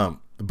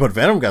 But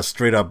Venom got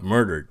straight up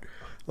murdered.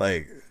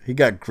 Like he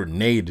got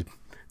grenaded.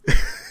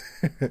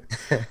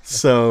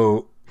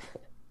 So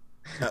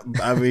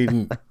I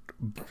mean,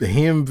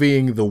 him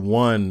being the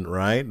one,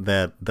 right,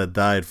 that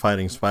died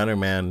fighting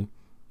Spider-Man,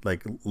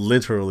 like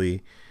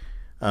literally,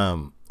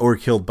 or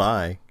killed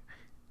by.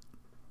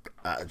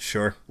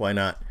 Sure, why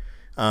not?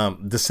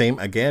 The same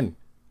again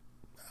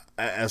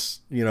as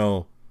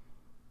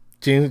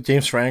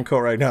James Franco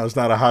right now is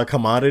not a hot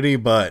commodity,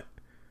 but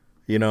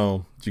you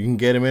can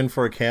get him in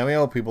for a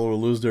cameo. People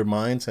will lose their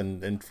minds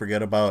and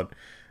forget about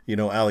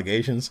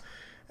allegations,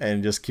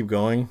 and just keep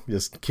going.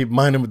 Just keep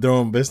minding their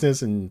own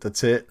business, and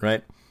that's it,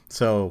 right?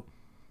 So,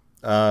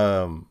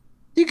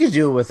 You could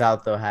do it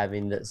without though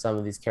having some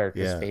of these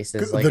characters' yeah,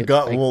 faces, like it,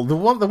 like. well, the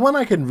one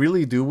I can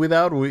really do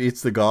without,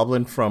 it's the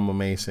Goblin from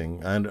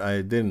Amazing, and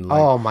I didn't like,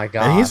 Oh my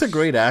and he's a gosh,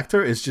 great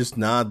actor. It's just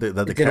not that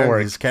the it didn't character,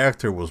 work. his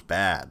character was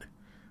bad.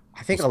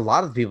 I think a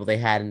lot of the people they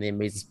had in the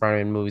Amazing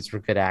Spider-Man movies were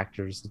good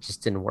actors. It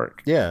just didn't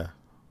work. Yeah,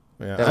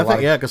 yeah, They had I a lot think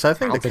of yeah, because I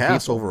think the talented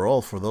cast people.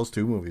 overall for those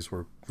two movies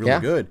were really Yeah.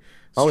 good,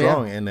 Oh yeah.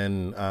 strong, and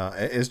then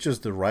it's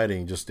just the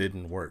writing just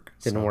didn't work.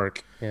 Didn't So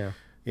work. Yeah.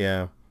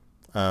 yeah,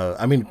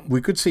 I mean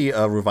we could see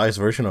a revised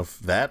version of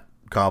that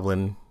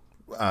Goblin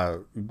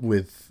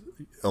with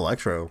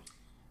Electro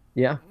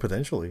Yeah.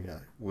 potentially.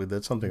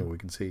 That's something that we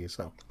can see.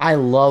 So I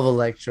love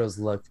Electro's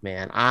look,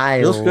 man. I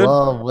it looks good.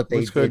 love what they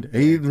Looks good.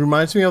 did He there.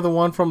 reminds me of the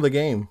one from the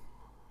game.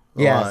 A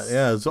lot. Yes.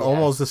 Yeah, it's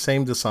almost the Yes.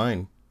 same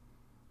design,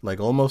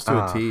 like almost to a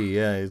Ah, T.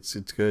 Yeah, it's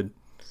good.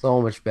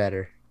 so much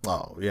better.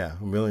 Oh yeah,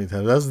 a million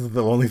times. That's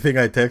the only thing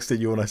I texted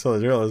you when I saw the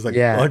trailer. I was like,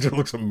 Yeah. Electro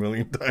looks a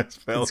million times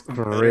better. It's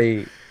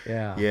great.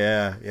 Yeah.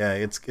 Yeah, yeah,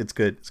 it's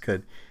good. It's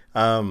good.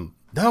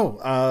 No,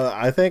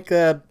 I think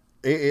that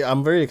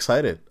I'm very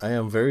excited. I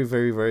am very,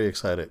 very, very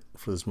excited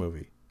for this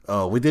movie.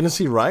 Oh, we didn't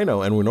see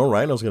Rhino, and we know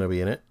Rhino's gonna be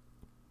in it.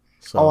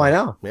 Oh, I So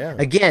know. yeah,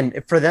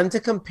 Again, for them to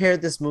compare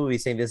this movie,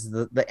 saying this is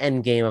the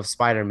end game of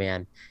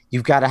Spider-Man,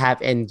 you've got to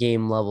have end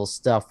game level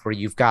stuff where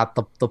you've got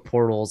the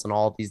portals and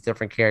all these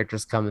different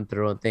characters coming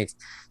through and things.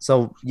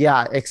 So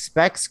yeah,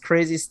 expects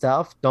crazy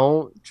stuff.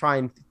 Don't try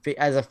and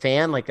as a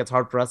fan, like it's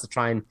hard for us to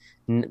try and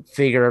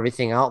figure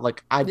everything out.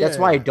 Like that's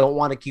why I yeah, don't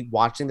want to keep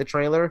watching the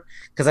trailer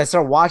because I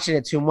start watching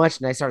it too much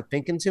and I start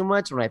thinking too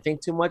much. When I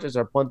think too much, I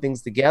start putting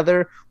things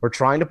together or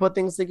trying to put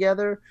things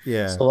together.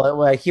 yeah.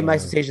 So I keep my Uh,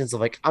 expectations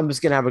of like I'm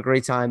just gonna have a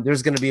great time.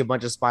 There's gonna be a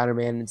bunch of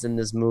Spider-Mans in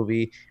this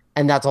movie,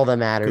 and that's all that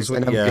Because matters. we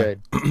And I'm yeah,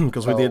 good.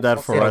 because we did So that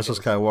we'll for see how it Rise of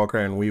goes.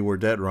 Skywalker, and we were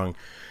dead wrong.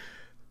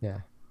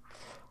 Yeah.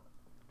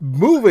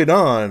 Moving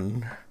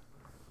on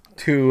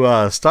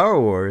to Star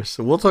Wars.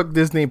 So we'll talk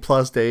Disney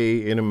Plus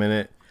Day in a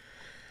minute.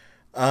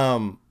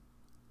 Um,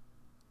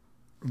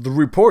 the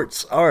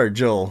reports are,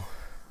 Joel,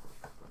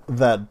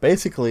 that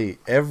basically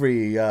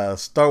every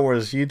Star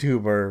Wars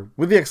YouTuber,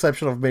 with the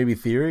exception of maybe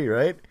Theory,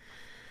 right?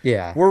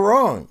 Yeah. We're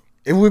wrong.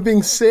 And we've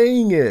been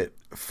saying it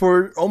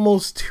for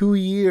almost 2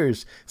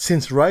 years.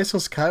 Since Rise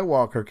of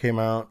Skywalker came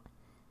out,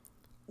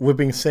 we've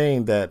been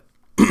saying that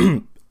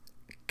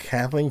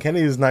Kathleen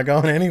Kennedy is not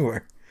going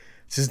anywhere.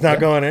 She's not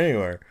going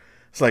anywhere.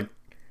 It's like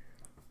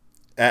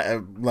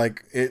as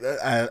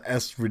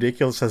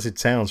ridiculous as it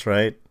sounds,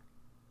 right?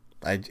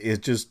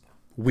 It's just,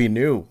 we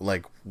knew,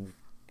 like.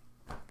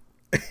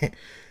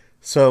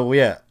 So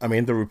yeah, I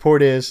mean, the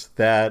report is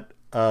that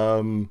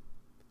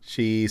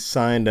she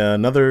signed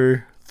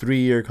another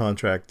 3-year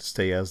contract to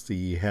stay as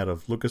the head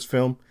of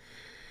Lucasfilm.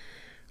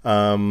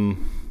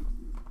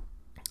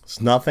 It's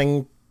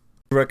nothing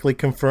directly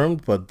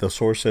confirmed, but the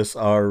sources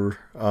are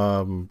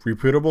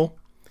reputable,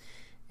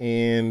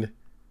 and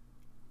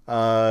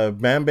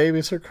man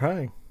babies are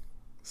crying.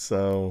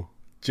 So,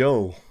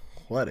 Joe,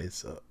 what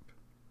is up?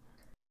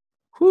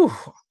 Whew.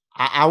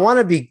 I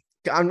want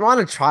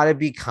to try to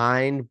be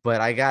kind,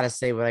 but I gotta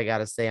say what I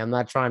gotta say. I'm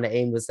not trying to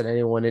aim this at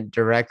anyone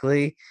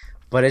directly,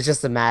 but it's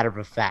just a matter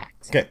of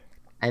fact. Okay.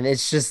 And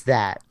it's just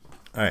that.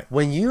 All right.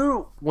 When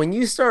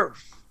you start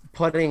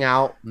putting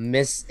out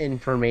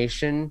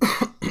misinformation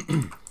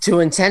to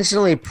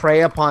intentionally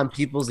prey upon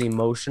people's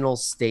emotional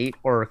state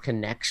or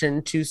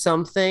connection to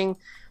something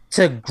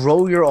to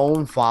grow your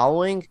own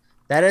following,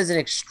 that is an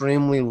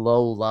extremely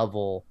low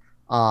level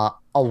a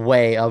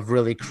way of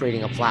really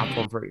creating a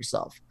platform for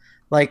yourself.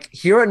 Like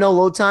here at No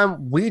Load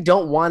Time, we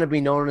don't want to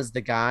be known as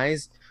the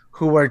guys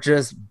who are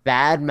just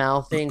bad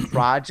mouthing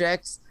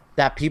projects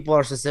that people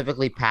are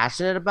specifically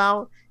passionate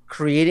about,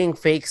 creating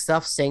fake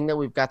stuff, saying that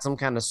we've got some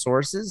kind of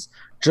sources,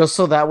 just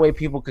so that way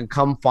people can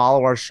come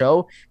follow our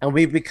show and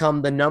we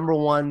become the number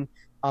one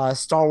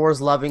Star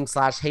Wars loving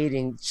 /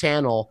 hating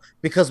channel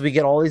because we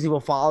get all these people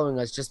following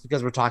us just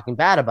because we're talking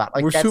bad about it.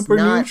 Like, we're that's super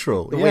not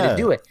neutral. the way to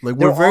do it. Like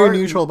we're very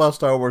neutral about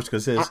Star Wars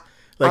because it's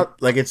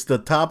like it's the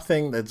top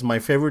thing. That's my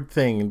favorite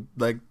thing.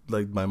 Like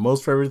my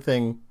most favorite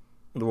thing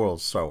in the world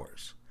is Star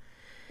Wars.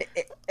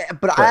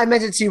 But I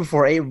mentioned to you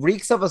before, it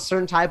reeks of a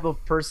certain type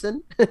of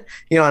person,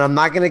 and I'm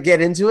not going to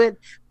get into it,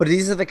 but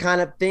these are the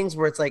kind of things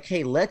where it's like,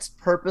 hey, let's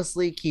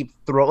purposely keep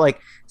like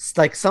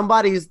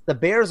the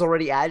bear's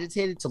already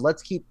agitated, so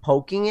let's keep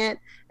poking it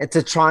and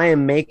to try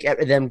and make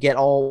them get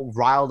all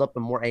riled up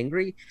and more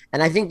angry.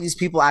 And I think these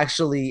people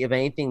actually, if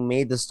anything,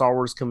 made the Star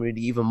Wars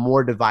community even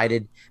more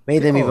divided,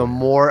 made them even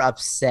more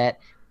upset.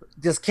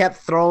 Just kept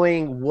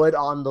throwing wood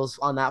on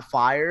that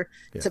fire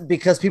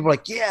because people are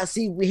like, yeah,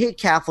 see, we hate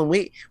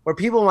Kathleen. Where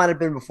people might have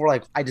been before,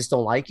 like, I just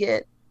don't like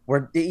it.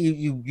 Where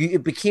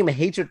it became a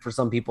hatred for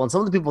some people, and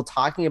some of the people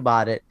talking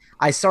about it,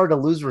 I started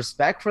to lose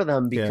respect for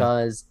them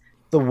because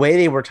the way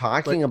they were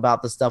talking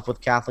about the stuff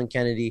with Kathleen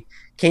Kennedy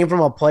came from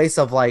a place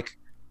of like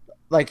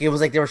it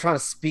was like they were trying to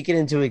speak it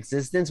into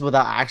existence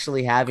without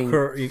actually having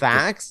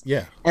facts.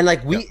 Yeah. And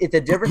like the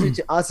difference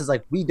between us is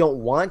like, we don't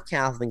want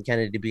Kathleen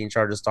Kennedy to be in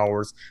charge of Star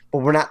Wars,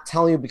 but we're not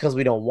telling you because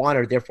we don't want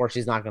her, therefore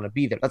she's not going to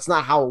be there. That's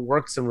not how it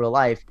works in real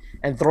life.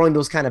 And throwing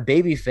those kind of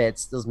baby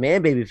fits, those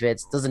man baby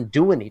fits, doesn't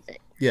do anything.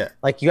 Yeah.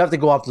 Like, you have to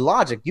go off the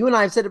logic. You and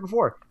I have said it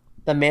before.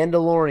 The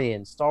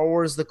Mandalorian, Star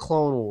Wars, The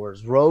Clone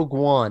Wars, Rogue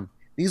One.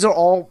 These are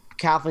all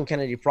Kathleen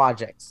Kennedy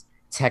projects.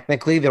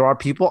 Technically, there are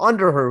people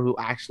under her who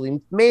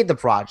actually made the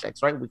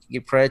projects, right? We can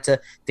give credit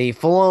to Dave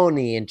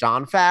Filoni and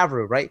Jon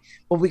Favreau, right?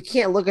 But we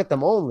can't look at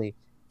them only.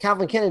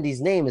 Kathleen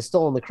Kennedy's name is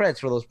still in the credits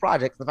for those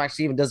projects. The fact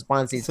she even does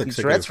behind-the-scenes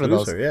featurettes for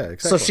those. Yeah,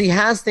 exactly. So she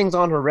has things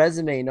on her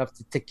resume enough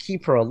to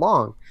keep her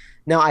along.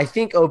 Now, I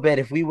think, Obed,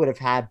 if we would have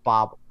had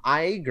Bob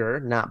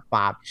Iger, not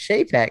Bob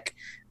Chapek,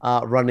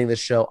 running the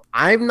show,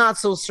 I'm not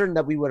so certain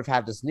that we would have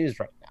had this news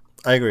right now.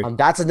 I agree.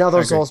 That's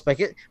another soul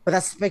speculation, but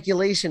that's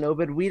speculation,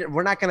 Obed.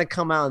 We're not going to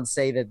come out and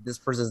say that this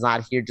person's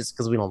not here just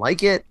because we don't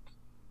like it.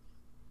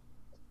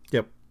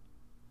 Yep.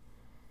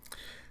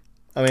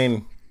 I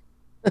mean,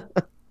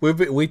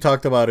 we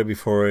talked about it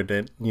before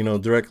that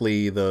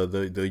directly the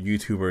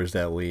YouTubers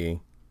that we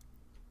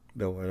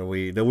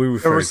refer to.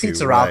 The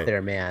receipts are out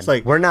there, man. It's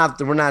like we're not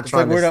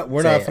trying.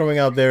 We're not throwing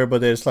out there,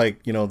 but there's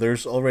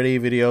there's already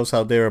videos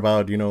out there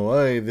about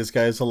hey, this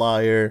guy's a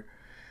liar.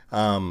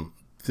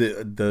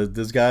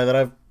 This guy that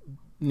I've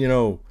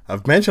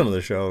mentioned on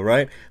the show,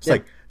 right? It's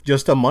like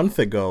just a month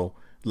ago,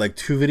 like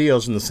 2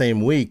 videos in the same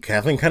week.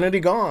 Kathleen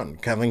Kennedy gone.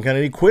 Kathleen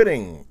Kennedy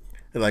quitting.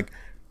 Like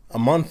a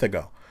month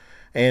ago,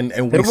 and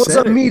there was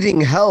a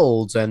meeting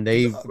held, and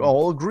they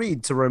all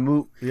agreed to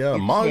remove. Yeah,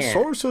 my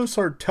sources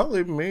are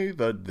telling me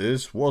that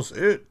this was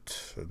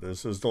it.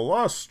 This is the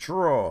last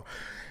straw.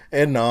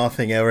 And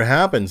nothing ever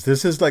happens.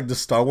 This is like the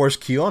Star Wars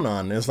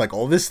QAnon. It's like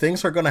all these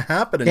things are going to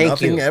happen and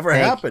nothing ever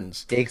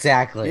happens.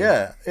 Exactly.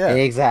 Yeah.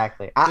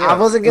 Exactly. I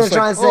wasn't going to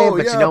try and say it,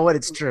 but you know what?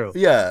 It's true.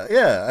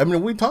 Yeah. I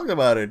mean, we talked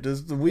about it.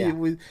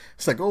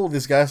 It's like,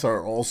 these guys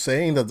are all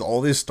saying that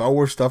all this Star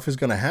Wars stuff is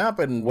going to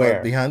happen.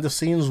 But behind the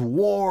scenes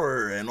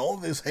war and all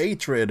this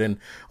hatred and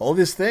all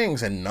these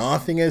things. And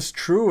nothing is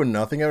true and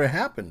nothing ever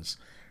happens.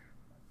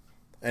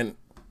 And,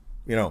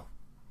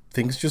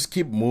 things just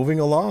keep moving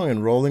along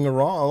and rolling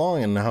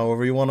along, and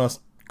however you want to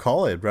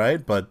call it,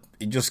 right? But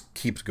it just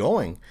keeps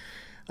going.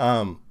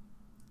 And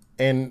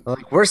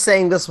like we're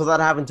saying this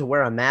without having to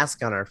wear a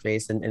mask on our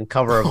face and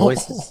cover our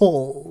voices.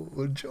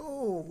 Oh,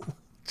 Joe.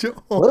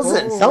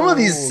 Listen, some of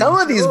these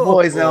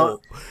boys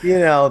don't, they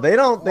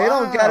don't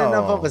got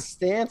enough of a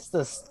stance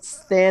to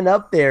stand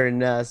up there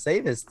and say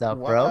this stuff,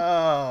 bro.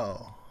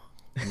 Wow,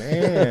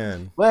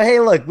 man. Well, hey,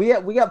 look,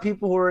 we got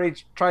people who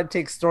already try to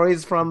take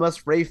stories from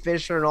us, Ray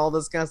Fisher and all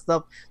this kind of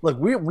stuff. Look,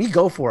 we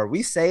go for it.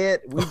 We say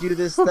it. We do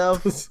this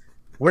stuff.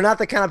 We're not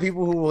the kind of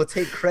people who will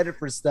take credit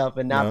for stuff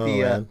and not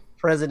be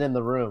present in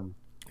the room.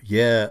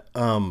 Yeah,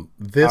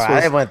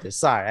 I went this.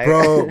 Sorry,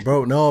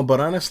 bro. No, but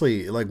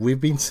honestly, like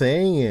we've been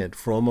saying it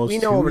for almost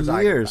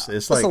 2 years.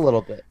 It's just like a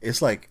little bit. It's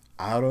like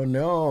I don't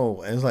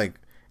know. And it's like,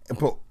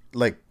 but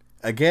like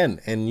again,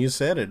 and you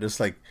said it. It's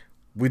like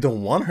we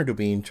don't want her to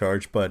be in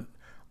charge, but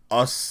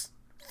us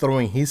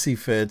throwing hissy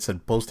fits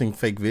and posting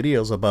fake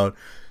videos about,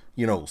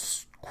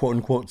 quote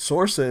unquote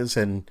sources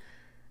and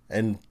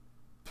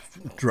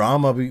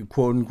drama,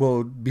 quote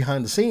unquote,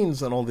 behind the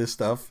scenes and all this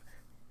stuff.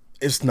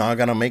 It's not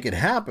going to make it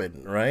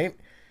happen, right?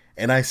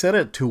 And I said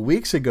it 2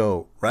 weeks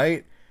ago,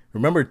 right?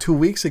 Remember 2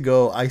 weeks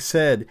ago, I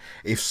said,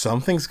 if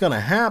something's going to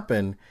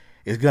happen,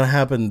 it's going to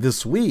happen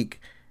this week.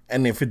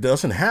 And if it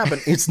doesn't happen,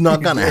 it's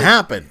not going to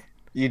happen.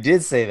 You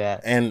did say that.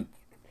 And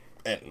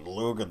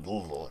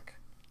look,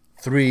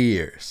 3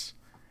 years.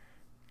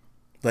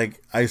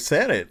 Like I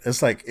said it.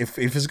 It's like, if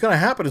it's going to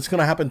happen, it's going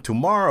to happen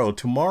tomorrow.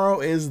 Tomorrow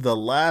is the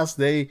last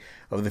day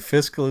of the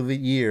fiscal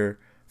year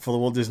for the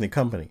Walt Disney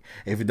Company.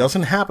 If it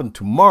doesn't happen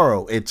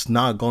tomorrow, it's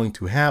not going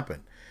to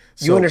happen.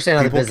 So you understand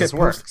how the business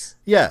works.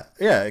 Yeah.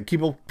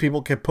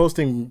 People kept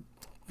posting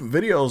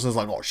videos as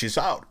like, oh, she's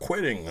out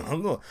quitting.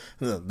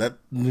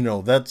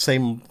 That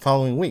same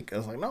following week. I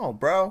was like, no,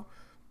 bro,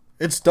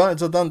 it's done.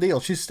 It's a done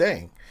deal. She's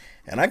staying,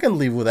 and I can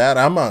leave with that.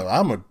 I'm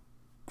a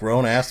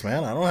grown ass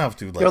man. I don't have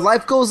to. Your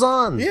life goes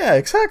on. Yeah,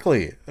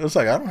 exactly. It's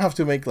like I don't have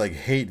to make like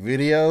hate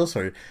videos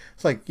or.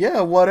 It's like, yeah,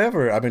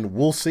 whatever. I mean,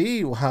 we'll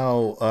see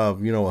how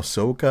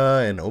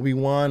Ahsoka and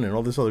Obi-Wan and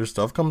all this other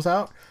stuff comes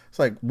out. It's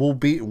like we'll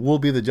be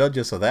the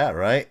judges of that,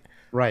 right?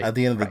 Right. At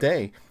the end of the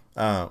day,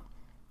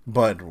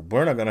 but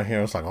we're not gonna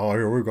hear it's like, oh,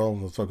 here we go.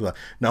 Let's talk about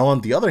that. Now, on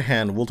the other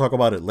hand, we'll talk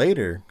about it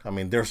later. I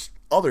mean, there's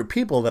other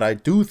people that I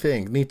do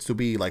think needs to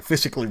be like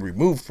physically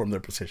removed from their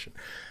position.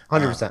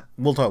 100%.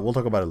 We'll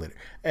talk about it later.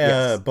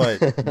 Yes.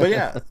 But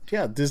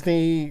yeah,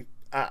 Disney.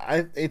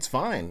 It's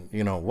fine,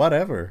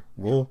 whatever.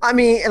 We'll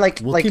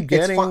keep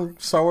getting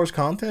Star Wars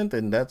content,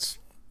 and that's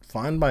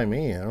fine by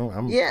me.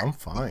 I'm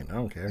fine. I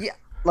don't care. Yeah,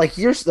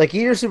 you're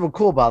super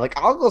cool about it. Like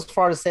I'll go as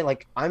far as say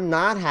like I'm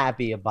not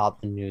happy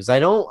about the news. I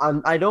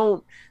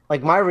don't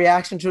like my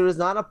reaction to it is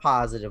not a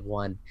positive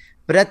one,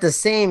 but at the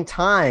same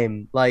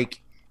time,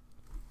 like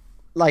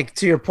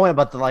to your point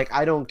about the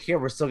I don't care.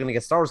 We're still gonna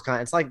get Star Wars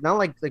content. It's like not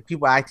like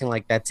people acting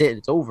like that's it.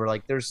 It's over.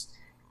 Like there's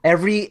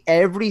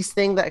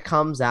everything that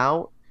comes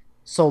out.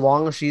 So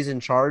long as she's in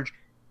charge,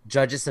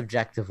 judge it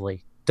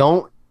subjectively.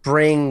 Don't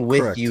bring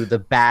with you the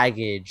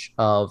baggage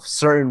of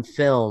certain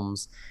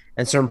films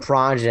and certain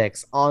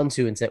projects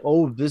onto and say,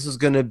 oh, this is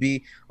going to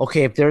be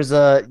okay. If there's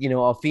a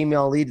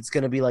female lead, it's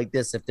going to be like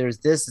this. If there's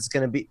this, it's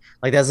going to be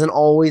like, that doesn't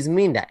always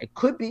mean that. It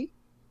could be.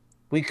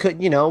 We could,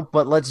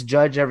 but let's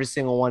judge every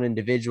single one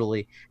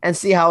individually and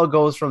see how it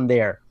goes from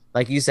there.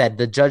 Like you said,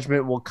 the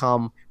judgment will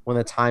come when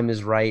the time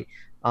is right.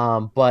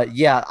 But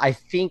yeah, I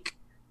think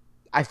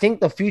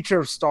the future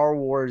of Star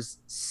Wars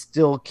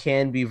still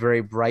can be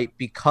very bright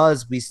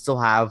because we still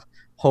have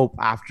hope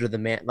after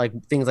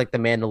things like The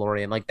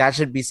Mandalorian. Like that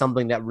should be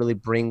something that really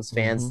brings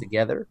fans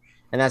together,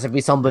 and that should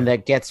be something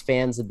that gets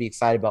fans to be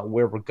excited about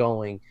where we're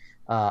going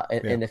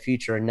in the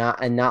future, and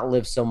not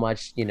live so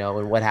much, in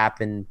what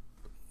happened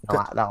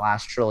that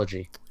last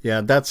trilogy.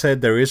 Yeah, that said,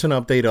 there is an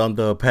update on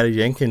the Patty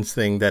Jenkins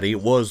thing that it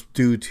was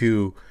due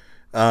to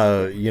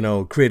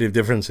creative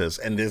differences,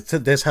 and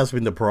this has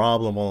been the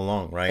problem all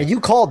along, right? And you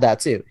called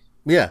that too.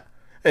 Yeah,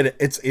 and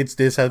it's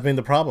this has been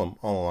the problem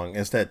all along.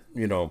 Is that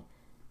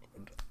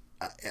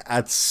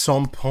at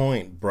some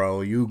point,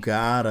 bro, you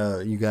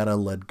gotta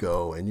let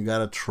go, and you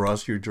gotta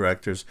trust your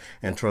directors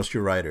and trust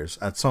your writers.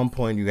 At some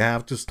point, you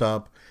have to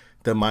stop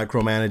the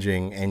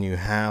micromanaging, and you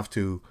have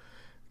to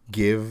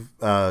give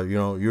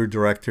your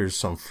directors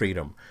some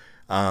freedom.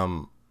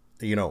 Marvel's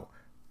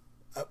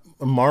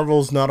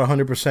not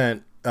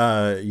 100%.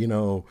 I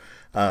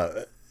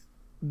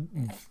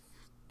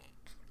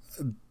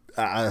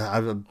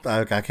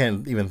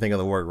can't even think of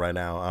the word right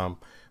now.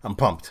 I'm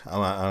pumped.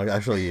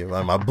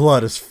 My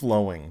blood is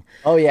flowing.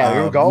 Oh yeah,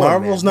 we were going.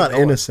 Marvel's not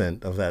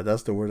innocent of that.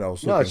 That's the word I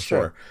was looking for.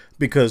 True.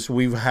 Because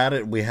we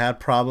had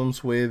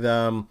problems with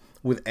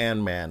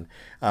Ant-Man.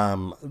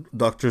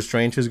 Doctor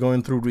Strange is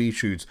going through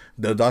reshoots.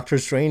 The Doctor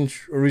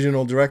Strange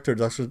original director,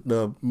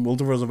 the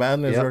Multiverse of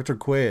Madness director,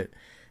 quit.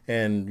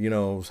 And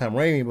Sam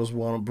Raimi was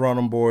brought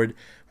on board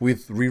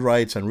with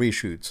rewrites and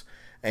reshoots,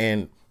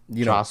 and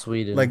Joss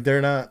Whedon. Like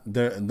that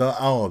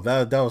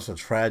was a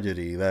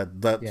tragedy.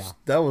 That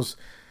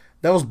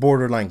that was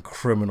borderline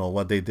criminal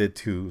what they did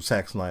to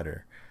Zack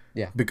Snyder.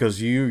 Yeah.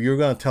 Because you're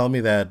gonna tell me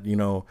that, you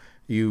know,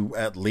 you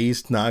at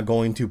least not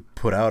going to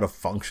put out a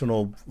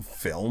functional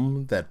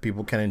film that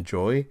people can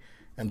enjoy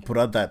and put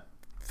out that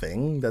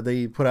thing that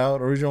they put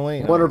out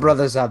originally. Warner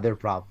Brothers have their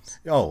problems.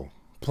 Oh,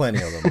 plenty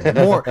of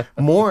them.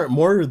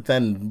 more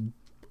than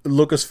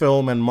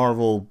Lucasfilm and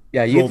Marvel.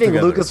 Yeah, you think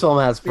together.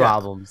 Lucasfilm has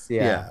problems?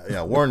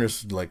 Yeah.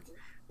 Warner's like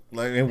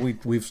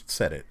we've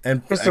said it.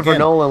 And Christopher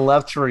Nolan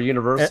left for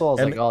Universal. I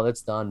was like, oh,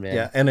 that's done, man.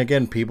 Yeah, and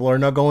again, people are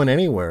not going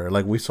anywhere.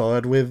 Like we saw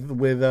it with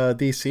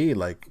DC.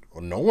 Like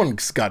no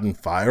one's gotten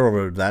fired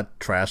over that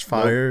trash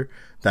fire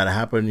that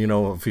happened, you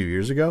know, a few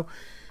years ago.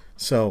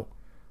 So,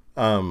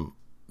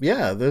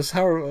 yeah, that's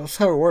how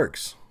it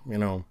works, you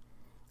know,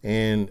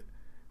 and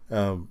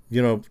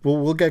you know,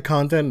 we'll get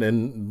content,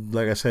 and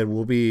like I said,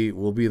 we'll be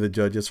the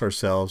judges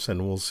ourselves,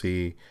 and we'll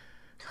see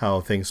how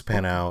things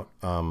pan out.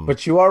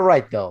 But you are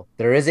right, though.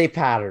 There is a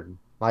pattern.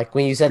 Like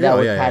when you said that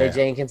with Patty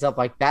Jenkins up,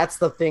 like that's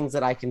the things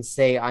that I can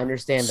say. I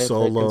understand the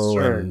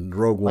concern. And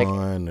Rogue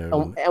One,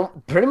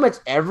 and pretty much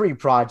every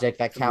project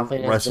that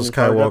Kathleen Rise of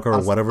Skywalker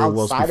or whatever it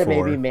was before. Outside of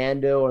maybe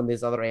Mando and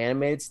these other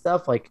animated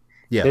stuff, like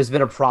there's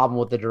been a problem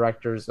with the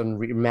directors and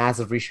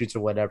massive reshoots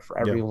or whatever for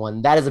everyone.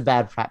 Yeah. That is a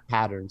bad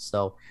pattern.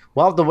 So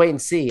we'll have to wait and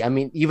see. I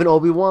mean, even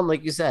Obi-Wan,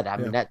 like you said, I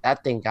mean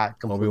that thing got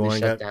completely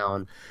shut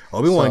down.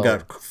 Obi-Wan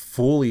got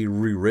fully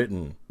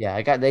rewritten.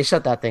 Yeah, they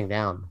shut that thing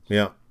down.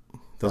 Yeah.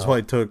 That's why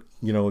it took,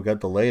 you know, it got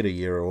delayed a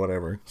year or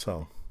whatever.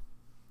 So,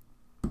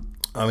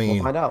 I mean,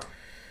 we'll find out.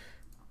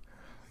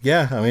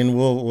 Yeah, I mean,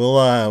 we'll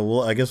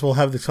I guess we'll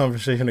have this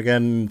conversation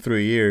again in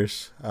 3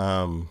 years,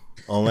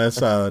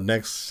 unless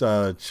next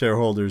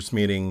shareholders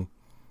meeting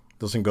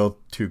doesn't go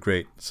too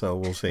great. So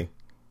we'll see.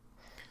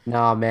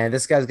 No, man,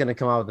 this guy's gonna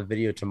come out with a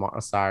video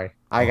tomorrow. Sorry,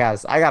 I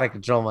gotta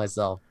control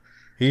myself.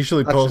 He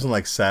usually posts on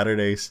like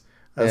Saturdays.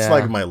 That's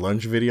like my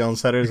lunch video on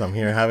Saturdays. I'm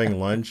here having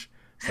lunch.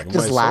 Like,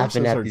 just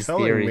laughing at these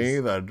theories. Me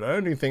that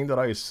anything that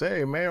I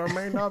say may or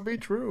may not be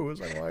true.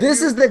 It's like,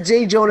 this is the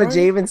J. Jonah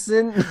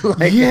Jameson.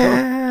 Like,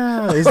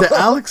 yeah, he's the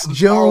Alex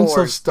Jones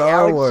of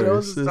Star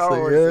Wars.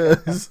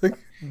 It's like,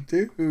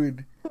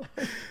 dude,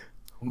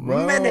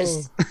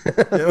 menace.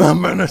 Yeah,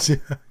 menace. Yeah.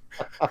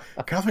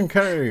 Kathleen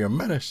Kennedy, a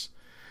menace.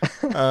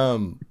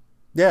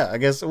 Yeah, I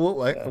guess we'll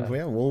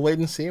wait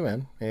and see,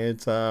 man.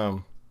 It's.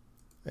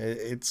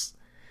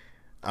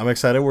 I'm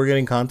excited we're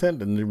getting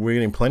content, and we're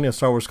getting plenty of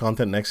Star Wars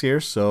content next year,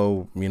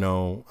 so, you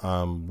know,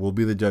 we'll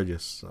be the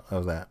judges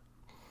of that.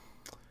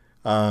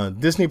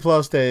 Disney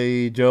Plus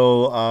Day,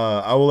 Joe,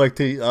 I'll let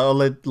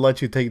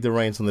you take the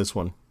reins on this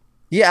one.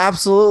 Yeah,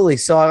 absolutely.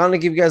 So I'm going to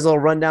give you guys a little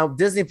rundown.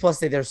 Disney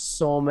Plus Day, there's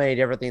so many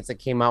different things that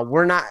came out.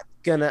 We're not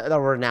going to, that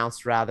were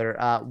announced rather.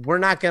 We're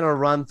not going to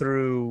run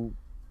through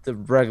the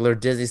regular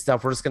Disney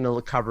stuff. We're just going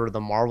to cover the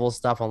Marvel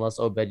stuff, unless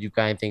Obed, you've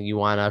got anything you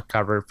want to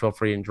cover. Feel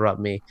free to interrupt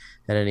me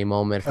at any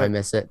moment if I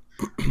miss it.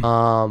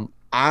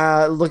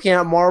 Looking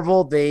at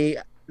Marvel,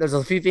 there's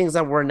a few things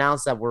that were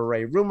announced that were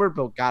already rumored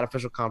but got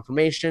official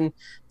confirmation.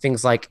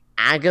 Things like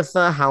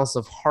Agatha, House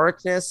of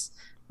Harkness.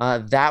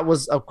 That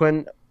was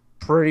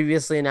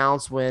previously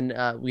announced when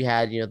we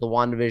had, you know, the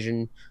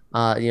WandaVision,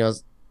 you know,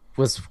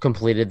 was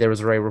completed. There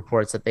was already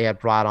reports that they had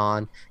brought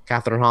on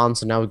Catherine Hahn.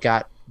 So now we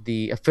got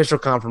the official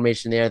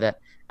confirmation there that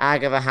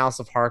Agatha,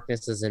 House of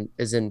Harkness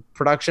is in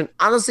production.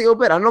 Honestly,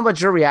 Obed, I don't know about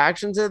your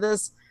reaction to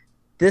this.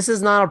 This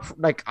is not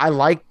I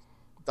like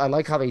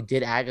how they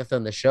did Agatha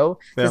in the show.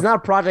 Yeah. It's not a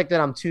project that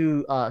I'm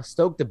too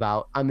stoked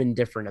about. I'm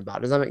indifferent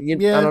about it. I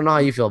don't know how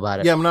you feel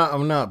about it. Yeah, I'm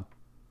not.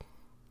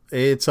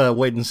 It's a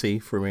wait and see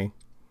for me.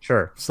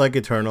 Sure. It's like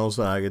Eternals.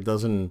 It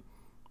doesn't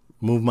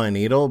move my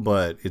needle,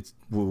 but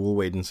we'll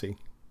wait and see.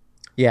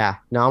 Yeah.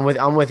 No,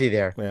 I'm with you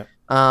there.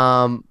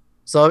 Yeah.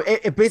 So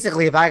it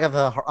basically, if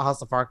Agatha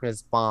House of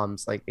Harkness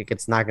bombs, like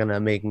it's not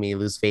gonna make me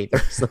lose faith or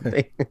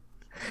something.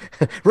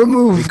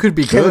 Remove. It could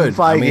be good.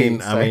 I mean,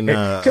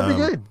 could be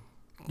good.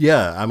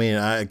 Yeah, I mean,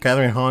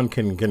 Catherine Hahn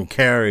can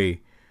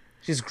carry.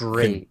 She's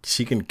great.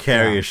 She can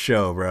carry a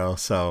show, bro.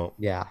 So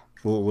yeah,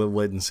 we'll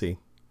wait and see.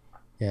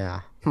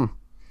 Yeah.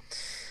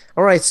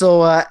 All right,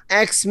 so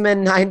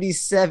X-Men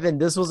 97.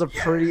 This was a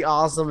pretty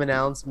awesome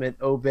announcement,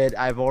 Obed.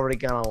 I've already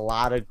gotten a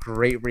lot of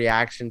great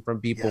reaction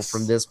from people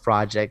from this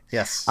project.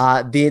 Yes.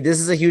 This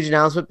is a huge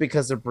announcement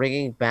because they're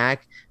bringing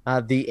back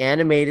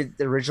the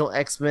original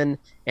X-Men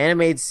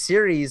animated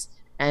series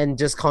and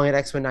just calling it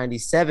X-Men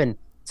 97.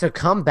 To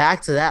come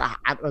back to that,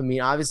 I mean,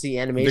 obviously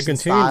animation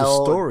style,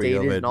 the story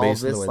of it, and all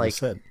based this, on like,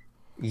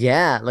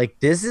 yeah, like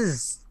this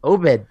is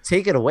Obed.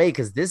 Take it away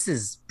because this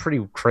is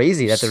pretty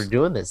crazy that they're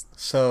doing this.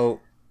 So.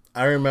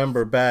 I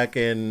remember back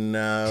in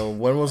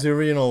when was the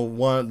original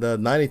one? The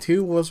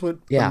 92 was when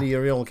the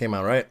original came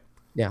out, right?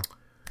 Yeah.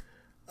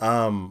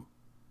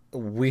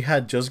 We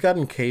had just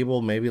gotten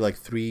cable maybe like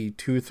 3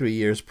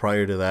 years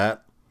prior to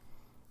that.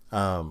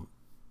 And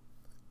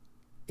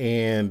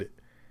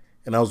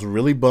I was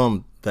really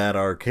bummed that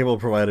our cable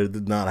provider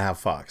did not have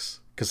Fox,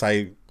 because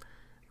I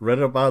read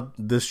about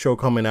this show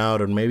coming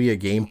out on maybe a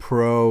Game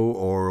Pro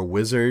or a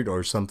Wizard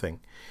or something.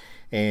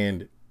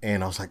 And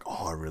and I was like,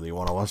 oh, I really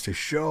want to watch this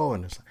show,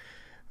 and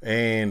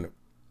and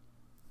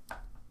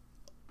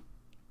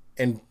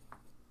and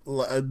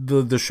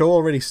the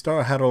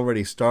show had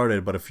already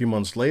started, but a few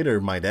months later,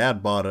 my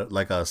dad bought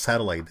a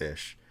satellite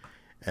dish,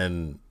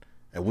 and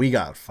we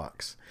got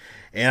Fox,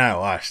 and I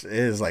watched.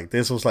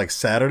 This was like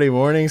Saturday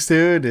mornings,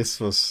 dude. This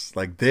was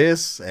like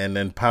this, and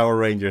then Power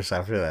Rangers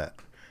after that.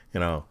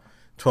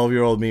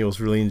 12-year-old me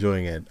was really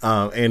enjoying it.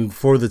 And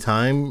for the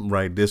time,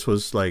 right, this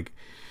was like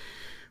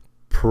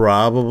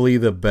probably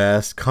the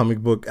best comic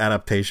book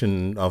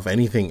adaptation of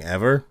anything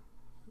ever.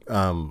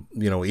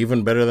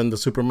 Even better than the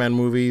Superman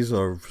movies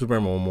or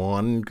Superman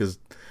 1, because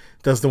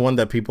that's the one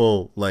that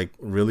people like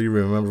really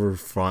remember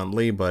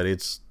fondly, but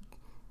it's,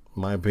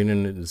 in my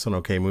opinion, it's an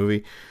okay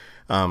movie.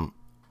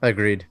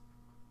 Agreed.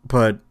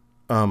 But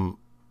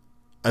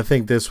I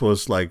think this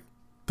was like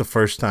the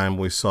first time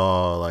we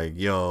saw like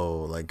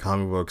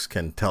comic books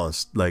can tell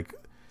us, like,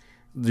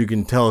 you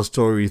can tell a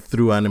story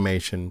through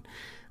animation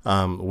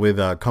with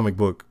comic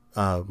book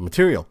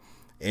material.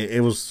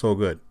 It was so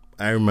good.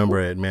 I remember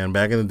it, man,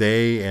 back in the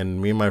day,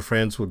 and me and my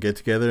friends would get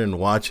together and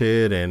watch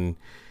it, and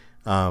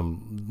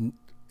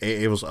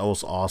it was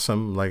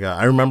awesome. Like,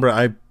 I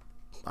remember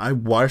I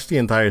watched the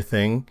entire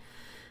thing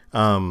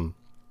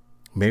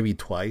maybe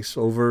twice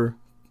over,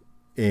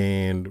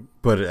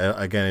 but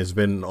again, it's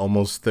been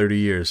almost 30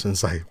 years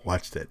since I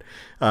watched it.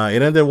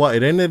 It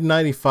ended in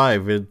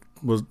 95. It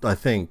was, I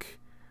think,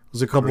 it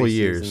was a couple 3 of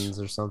years seasons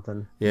or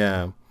something.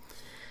 Yeah.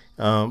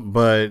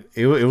 But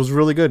it was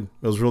really good.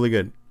 It was really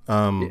good.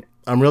 Yeah.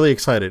 I'm really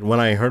excited. When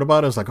I heard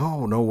about it, I was like,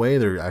 oh, no way,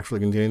 they're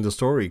actually continuing the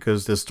story,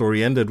 because the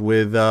story ended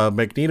with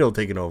Magneto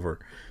taking over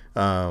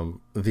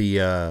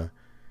the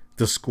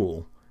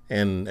school,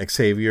 and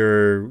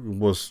Xavier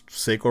was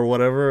sick or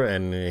whatever,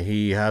 and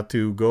he had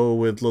to go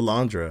with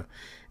Lilandra,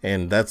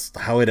 and that's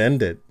how it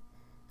ended.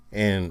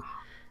 And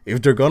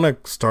if they're gonna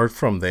start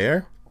from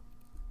there,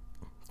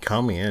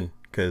 count me in,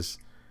 because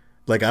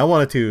like I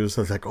wanted to,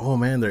 so it's like, oh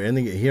man, they're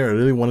ending it here. I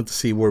really wanted to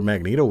see where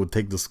Magneto would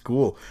take the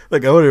school.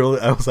 Like I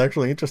was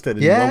actually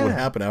interested in what would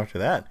happen after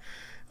that.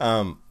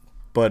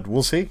 But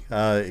we'll see.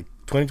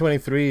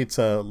 2023, it's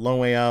a long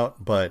way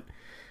out, but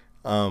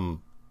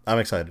I'm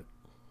excited.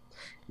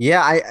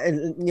 Yeah,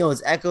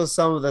 it's echoes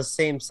some of the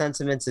same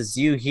sentiments as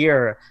you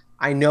here.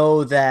 I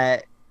know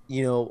that,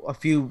 a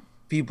few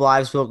people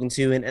I've spoken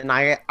to, and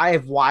I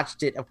have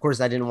watched it. Of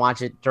course, I didn't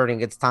watch it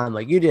during its time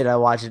like you did. I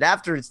watched it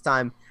after its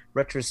time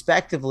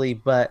retrospectively,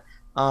 but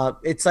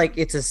it's like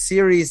it's a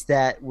series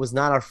that was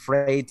not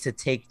afraid to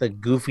take the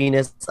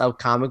goofiness of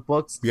comic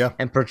books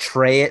and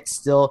portray it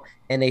still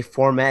in a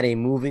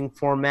moving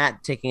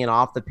format, taking it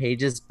off the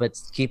pages but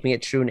keeping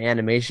it true in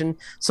animation.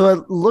 So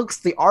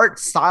the art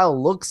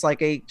style looks like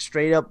the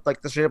straight up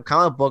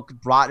comic book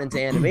brought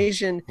into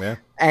animation.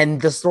 And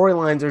the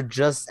storylines are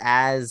just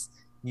as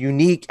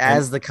unique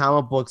as the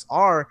comic books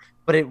are,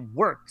 but it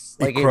works.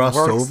 Like it works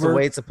over the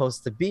way it's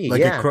supposed to be.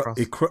 Like it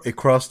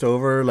crossed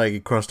over. Like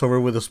it crossed over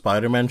with the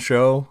Spider-Man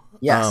show.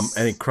 Yes.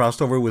 And it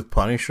crossed over with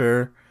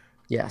Punisher.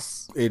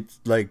 Yes. They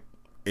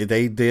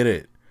did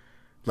it.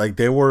 Like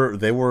they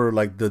were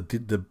like the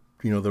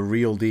the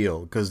real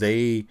deal, because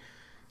they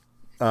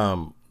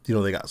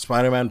they got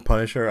Spider-Man,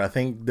 Punisher. I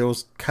think there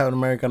was Captain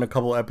America in a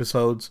couple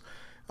episodes.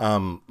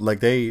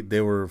 Like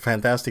they were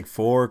Fantastic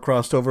Four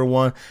crossed over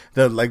one.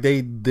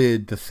 They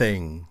did the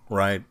thing,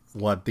 right?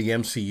 What the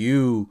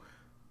MCU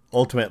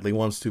ultimately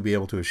wants to be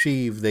able to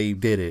achieve, they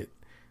did it,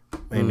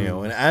 in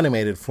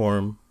animated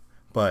form.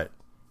 But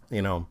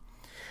I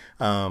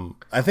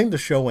think the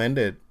show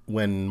ended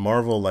when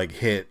Marvel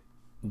hit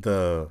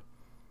their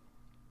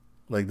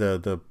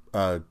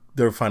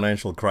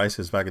financial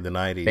crisis back in the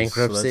 90s.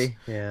 Bankruptcy.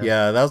 So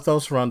that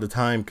was around the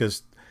time,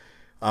 because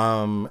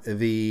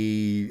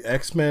the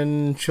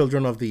X-Men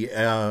Children of the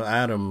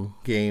Atom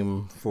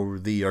game for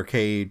the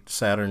arcade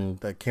Saturn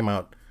that came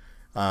out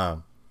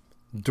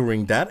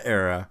during that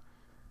era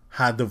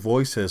had the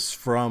voices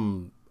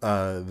from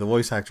the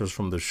voice actors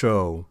from the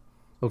show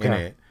in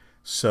it.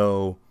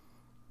 So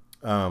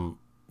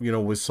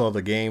we saw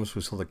the games,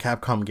 we saw the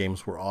Capcom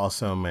games were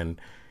awesome,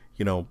 and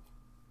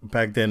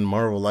back then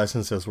Marvel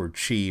licenses were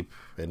cheap,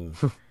 and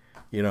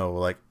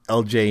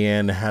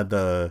LJN had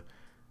the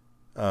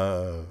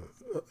the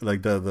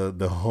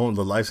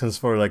license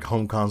for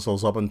home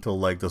consoles up until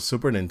the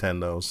Super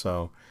Nintendo.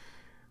 So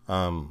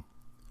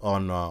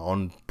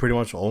on pretty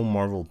much all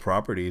Marvel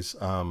properties,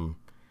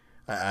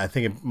 I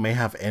think it may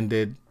have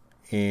ended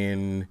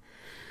in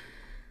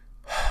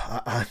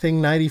I think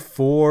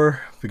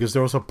 94, because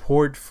there was a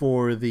port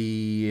for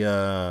the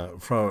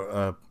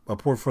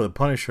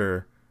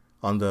Punisher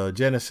on the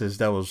Genesis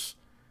that was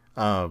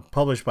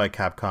published by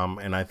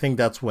Capcom, and I think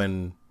that's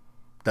when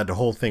the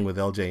whole thing with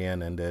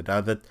LJN ended.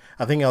 I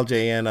think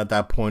LJN at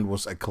that point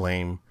was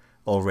Acclaim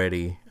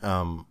already,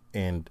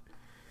 and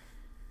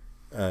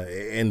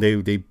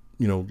they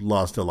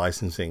lost the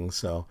licensing.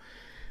 So,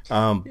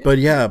 but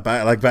yeah,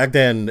 back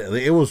then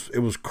it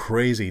was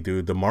crazy,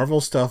 dude. The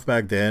Marvel stuff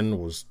back then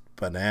was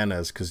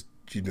bananas, because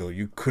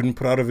you couldn't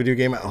put out a video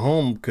game at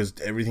home because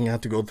everything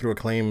had to go through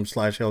Acclaim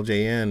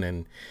 /LJN,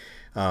 and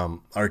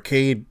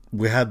arcade.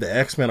 We had the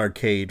X-Men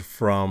arcade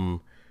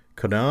from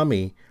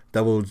Konami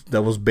that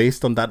was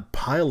based on that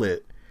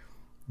pilot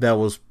that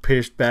was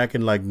pitched back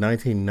in like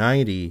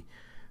 1990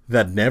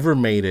 that never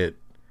made it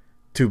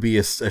to be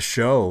a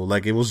show.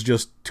 Like it was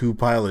just 2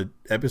 pilot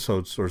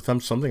episodes or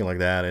something like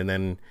that, and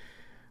then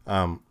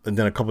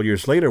a couple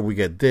years later we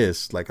get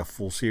this, like a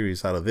full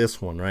series out of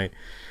this one, right?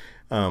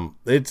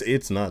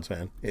 It's nuts,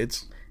 man.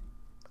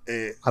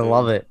 I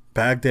love it.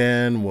 Back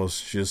then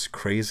was just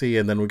crazy,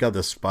 and then we got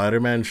the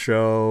Spider-Man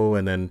show,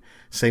 and then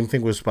same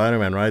thing with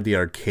Spider-Man, right? The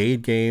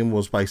arcade game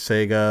was by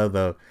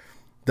Sega.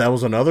 That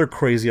was another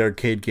crazy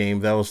arcade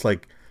game that was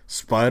like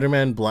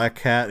Spider-Man, Black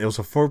Cat. It was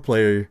a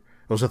 4-player. It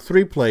was a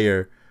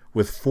 3-player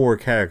with 4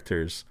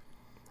 characters,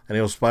 and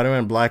it was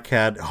Spider-Man, Black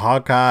Cat,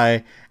 Hawkeye,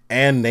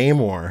 and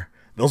Namor.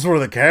 Those were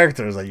the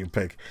characters that you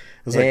pick.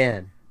 It's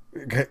Man,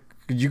 like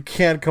you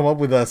can't come up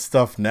with that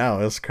stuff now.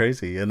 It's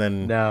crazy. And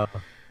then no.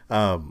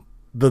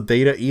 The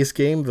Data East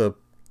game, the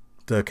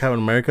Captain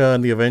America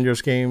and the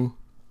Avengers game,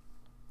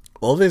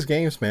 all these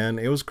games, man,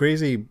 it was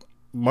crazy.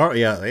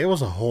 Yeah, it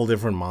was a whole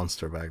different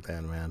monster back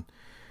then, man.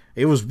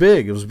 It was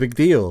big. It was a big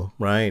deal,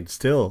 right?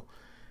 Still,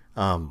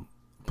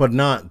 but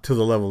not to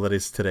the level that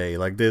it's today.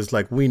 Like this,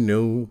 like we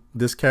knew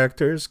these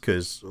characters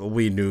because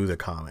we knew the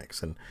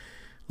comics, and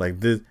like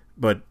this.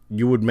 But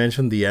you would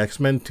mention the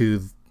X-Men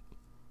to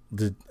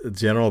the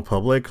general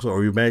public,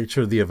 or you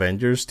mention the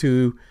Avengers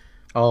to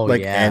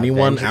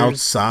anyone Avengers.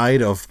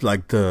 outside of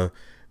like the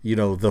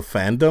the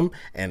fandom,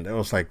 and it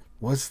was like,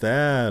 what's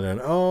that?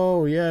 And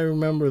oh yeah, I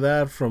remember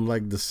that from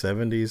like the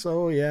 70s.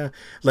 Oh yeah,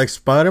 like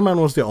Spider-Man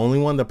was the only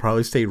one that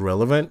probably stayed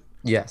relevant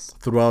Yes.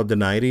 throughout the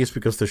 90s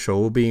because the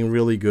show being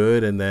really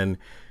good, and then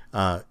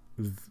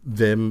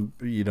them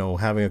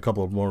having a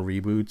couple of more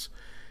reboots,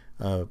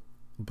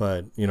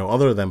 but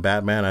other than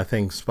Batman, I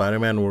think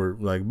Batman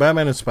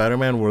and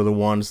Spider-Man were the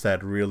ones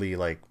that really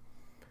like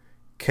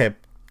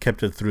kept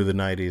it through the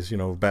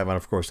 90s. Batman,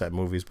 of course, had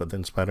movies, but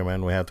then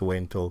Spider-Man, we had to wait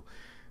until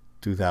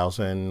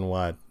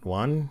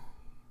 2001,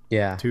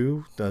 Yeah.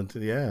 2, yeah.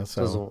 Yeah.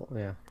 So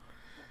yeah,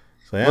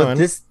 Well, man.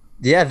 this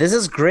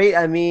is great.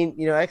 I mean,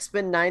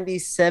 X-Men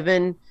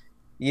 97,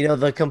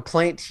 the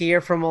complaint here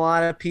from a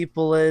lot of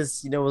people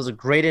is, it was a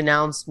great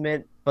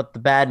announcement, but the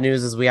bad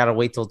news is we got to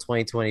wait till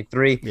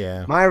 2023.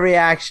 Yeah. My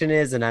reaction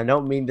is, and I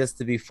don't mean this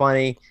to be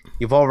funny,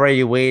 you've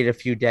already waited a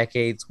few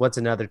decades. What's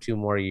another 2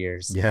 more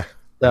years? Yeah.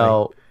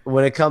 So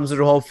when it comes to,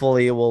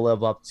 hopefully it will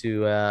live up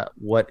to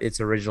what its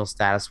original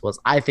status was.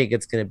 I think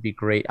it's going to be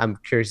great. I'm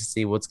curious to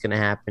see what's going to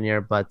happen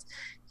here, but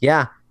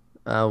yeah,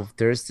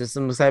 there's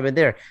some excitement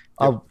there.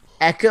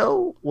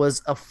 Echo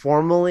was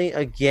formally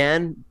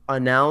again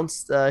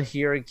announced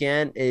here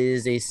again. It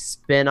is a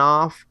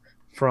spinoff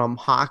from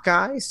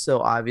Hawkeye.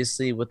 So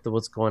obviously with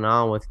what's going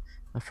on with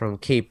from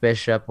Kate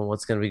Bishop and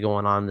what's going to be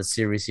going on in the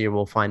series here,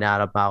 we'll find out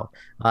about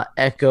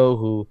Echo,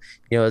 who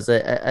is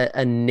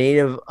a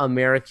Native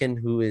American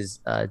who is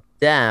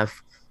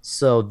deaf.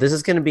 So this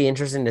is going to be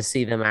interesting to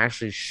see them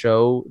actually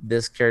show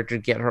this character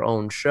get her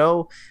own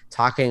show,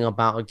 talking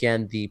about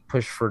again the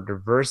push for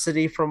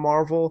diversity from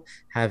Marvel,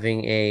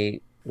 having a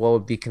what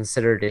would be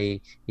considered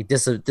a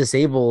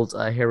disabled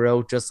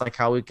hero, just like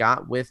how we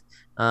got with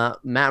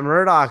Matt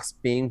Murdock's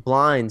being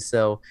blind.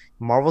 So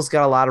Marvel's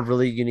got a lot of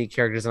really unique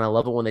characters, and I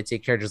love it when they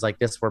take characters like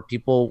this, where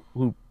people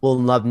who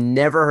will have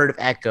never heard of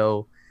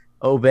Echo,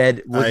 Obed,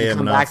 I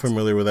am not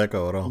familiar with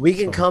Echo at all. We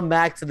can come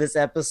back to this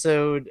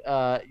episode,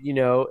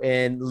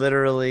 in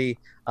literally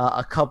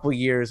a couple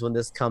years when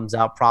this comes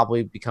out,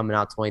 probably be coming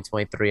out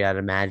 2023, I'd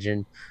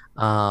imagine.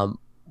 And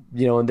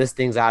this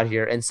thing's out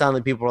here, and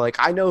suddenly people are like,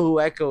 I know who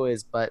Echo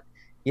is, but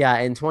yeah,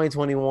 in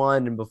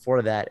 2021 and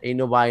before that, ain't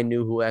nobody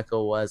knew who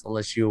Echo was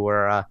unless you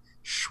were a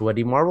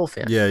Shweddy Marvel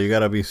fan. Yeah, you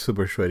gotta be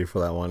super Shweddy for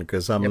that one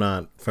because I'm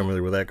not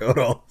familiar with Echo at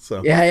all.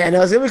 So yeah,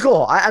 no, it's gonna be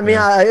cool.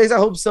 I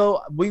hope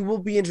so. We will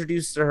be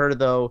introduced to her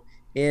though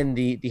in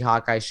the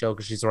Hawkeye show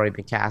because she's already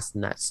been cast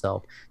in that,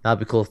 so that'll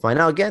be cool to find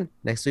out again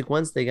next week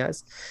Wednesday,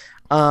 guys.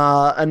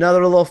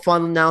 Another little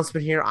fun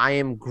announcement here. I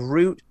Am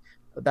Groot.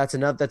 That's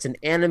an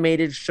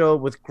animated show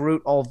with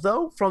Groot.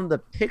 Although from the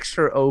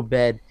picture,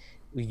 Obed,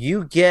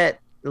 you get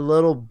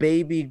little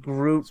baby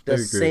Groot, the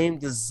same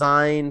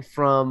design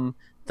from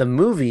the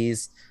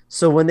movies.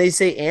 So when they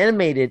say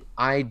animated,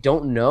 I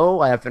don't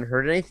know. I haven't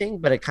heard anything,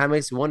 but it kind of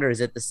makes me wonder: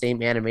 is it the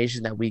same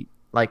animation that we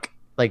like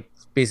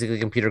basically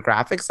computer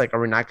graphics? Like, are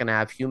we not going to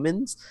have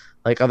humans?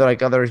 Like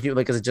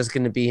is it just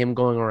going to be him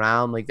going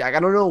around? Like, I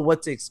don't know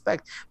what to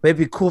expect, but it'd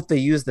be cool if they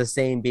use the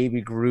same baby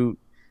Groot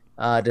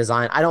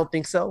design. I don't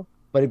think so,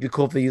 but it'd be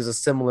cool if they use a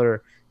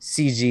similar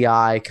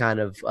CGI kind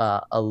of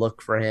a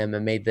look for him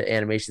and made the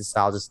animation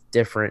style just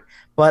different.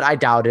 But I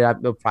doubt it.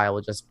 It probably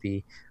will just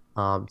be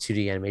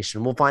 2D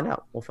animation. We'll find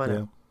out.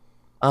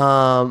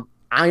 Out.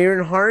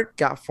 Ironheart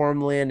got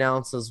formally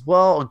announced as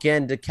well.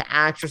 Again, the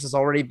actress has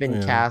already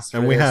been cast.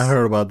 And we have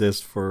heard about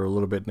this for a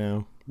little bit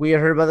now. We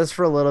have heard about this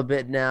for a little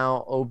bit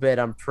now. Obed,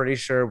 I'm pretty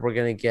sure we're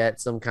going to get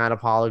some kind of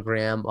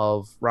hologram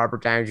of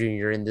Robert Downey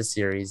Jr. in this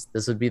series.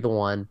 This would be the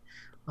one.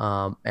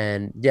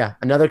 And yeah,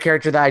 another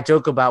character that I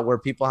joke about where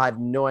people had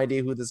no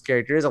idea who this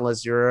character is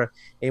unless you're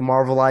a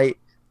Marvelite.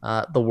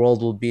 The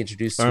world will be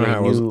introduced I to don't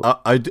know a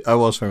how I was. new. I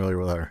was familiar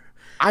with her.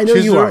 I know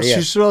you are. She's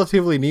Yes,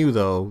 relatively new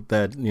though.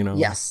 That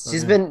yes,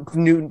 she's yeah. been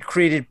new,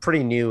 created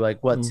pretty new,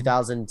 like what Mhm.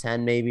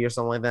 2010 maybe or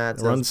something like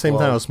that. Around the same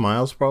time 2012. as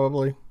Miles,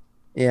 probably.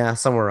 Yeah,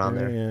 somewhere around Yeah,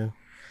 there. yeah.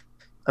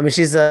 I mean,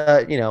 she's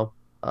uh,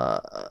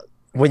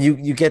 when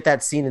you get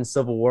that scene in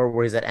Civil War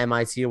where he's at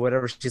MIT or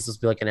whatever, she's supposed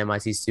to be like an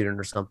MIT student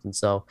or something.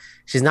 So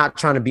she's not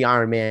trying to be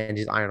Iron Man,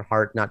 she's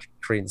Ironheart, not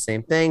creating the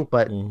same thing,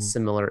 but Mhm.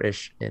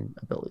 similar-ish in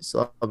abilities. So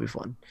that'll be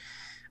fun.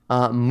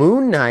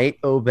 Moon Knight,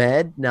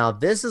 Obed. Now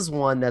this is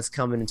one that's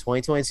coming in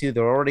 2022. They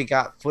already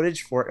got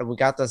footage for it, and we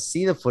got to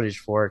see the footage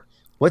for it.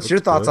 What's your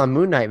Looks thoughts good. on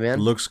Moon Knight, It man?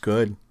 looks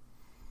good.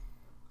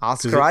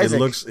 Because Oscar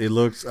Isaac. it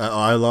looks.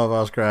 I love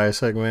Oscar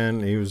Isaac,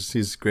 man.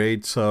 He's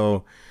great.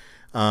 So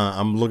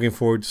I'm looking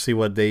forward to see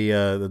what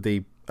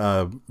they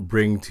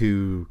bring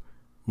to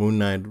Moon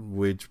Knight,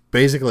 which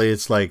basically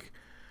it's like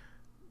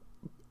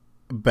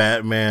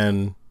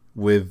Batman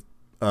with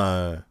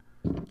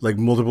like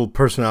multiple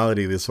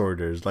personality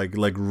disorders, like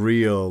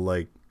real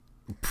like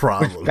Which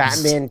problems.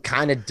 Batman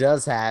kind of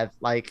does have,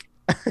 like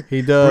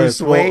He does.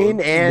 Bruce Wayne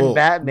and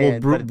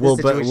Batman. But in this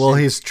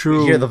situation,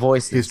 you hear the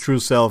voices. his true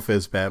self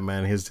is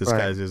Batman. His Right.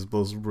 disguise is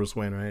Bruce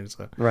Wayne, right?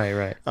 So,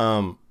 Right.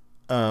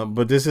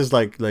 but this is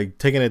like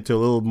taking it to a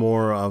little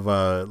more of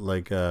a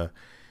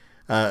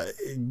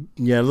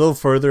yeah, a little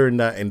further in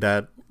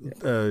that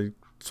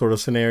sort of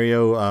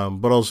scenario,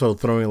 but also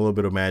throwing a little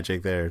bit of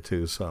magic there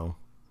too. So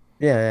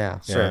Yeah,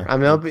 sure. yeah, I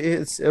mean,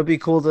 it'll be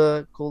cool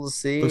to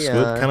see. looks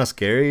good. Kind of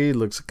scary.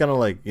 Looks kind of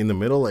like in the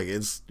middle, like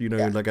it's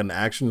Yeah. like an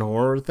action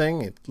horror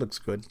thing. It looks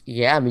good.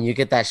 Yeah, I mean, you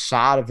get that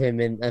shot of him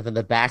in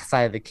the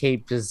backside of the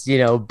cape, just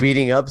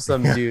beating up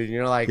some dude, and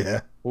you're like, Yeah.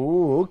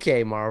 "Ooh,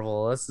 okay,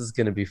 Marvel, this is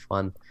gonna be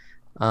fun."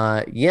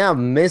 Yeah,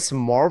 Miss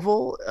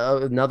Marvel,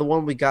 another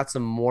one we got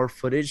some more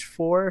footage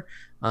for,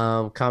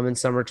 coming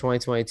summer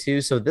 2022.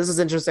 So this is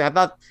interesting. I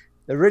thought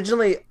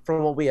originally,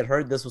 from what we had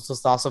heard, this was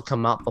supposed to also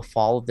come out the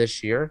fall of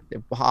this year.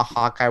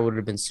 Hawkeye would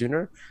have been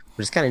sooner, but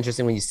it's kind of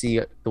interesting when you see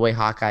the way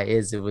Hawkeye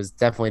is. It was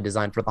definitely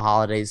designed for the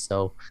holidays,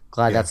 so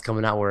glad Yeah. that's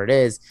coming out where it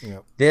is. Yeah.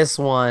 This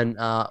one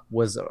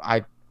was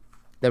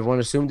everyone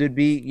assumed it'd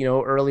be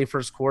early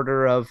first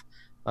quarter of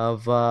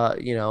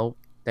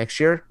next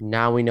year.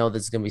 Now we know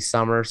this is gonna be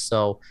summer,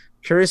 so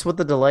curious what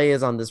the delay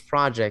is on this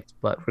project,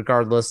 but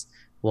regardless,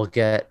 we'll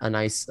get a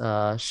nice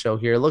show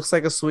here. It looks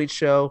like a sweet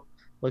show.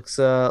 Looks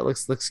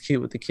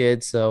cute with the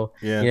kids. So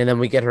Yeah. then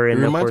we get her It in,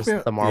 of reminds course, me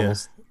of, the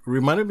Marvels.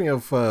 reminded me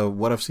of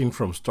what I've seen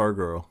from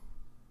Stargirl.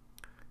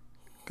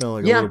 Kind of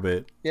like a Yeah. little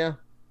bit. Yeah,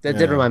 that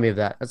did Yeah. remind me of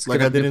that. That's Like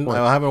good, I good didn't. point.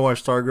 I haven't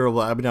watched Stargirl,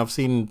 but I've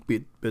seen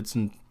bits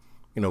and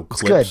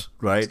It's clips,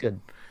 good. right? It's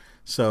good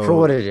So for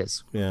what it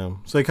is. yeah.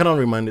 So it kind of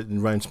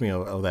reminds me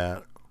of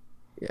that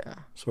Yeah,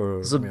 sort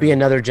of. this will be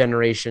another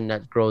generation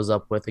that grows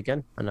up with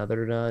again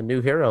another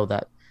new hero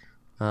that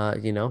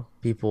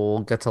people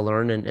get to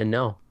learn and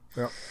know.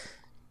 Yeah.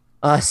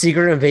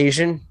 Secret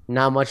Invasion.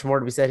 Not much more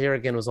to be said here.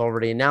 Again, was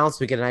already announced.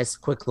 We get a nice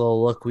quick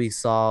little look we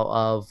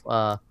saw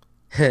of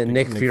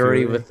Nick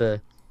Fury with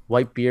the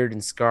white beard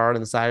and scar on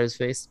the side of his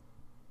face.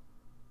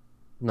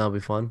 That'll be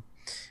fun.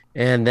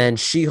 And then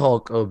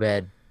She-Hulk,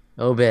 Obed.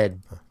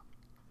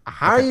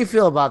 How do you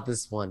feel about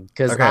this one?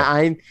 Because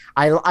Okay.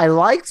 I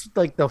liked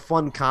like the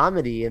fun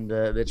comedy in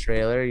the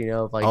trailer.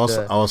 Like I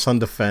was on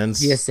the fence.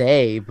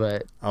 PSA,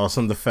 but I was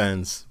on the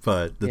fence,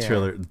 but the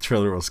Yeah.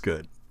 trailer was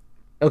good.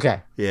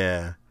 okay.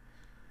 Yeah.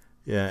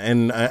 Yeah,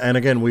 and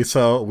again we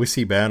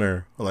see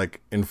Banner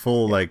like in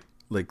full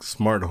like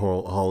smart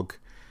Hulk,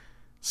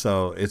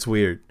 so it's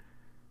weird.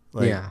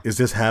 Like, Yeah. is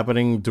this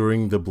happening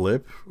during the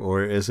blip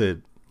or is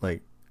it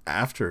like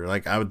after?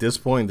 Like at this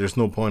point, there's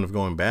no point of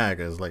going back.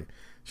 It's like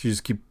she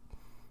just keep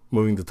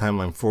moving the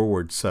timeline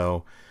forward.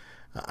 So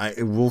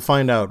we'll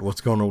find out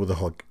what's going on with the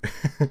Hulk.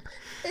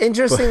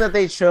 Interesting that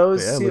they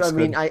chose Yeah, it to. looks I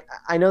mean, good.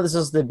 I know this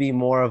is to be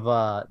more of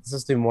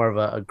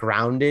a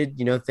grounded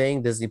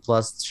thing. Disney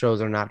Plus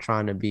shows are not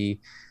trying to be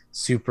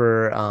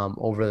super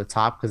over the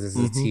top because this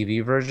is a Mhm. TV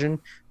version.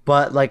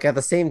 But like at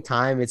the same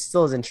time, it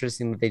still is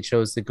interesting that they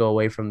chose to go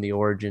away from the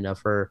origin of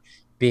her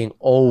being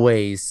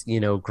always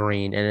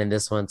green, and in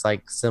this one it's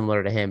like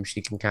similar to him.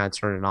 She can kind of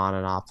turn it on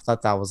and off. I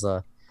thought that was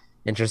a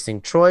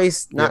interesting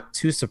choice. Not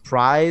too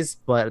surprised,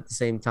 but at the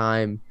same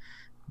time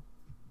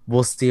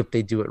we'll see if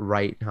they do it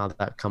right and how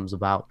that comes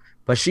about.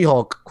 But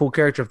She-Hulk, cool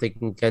character if they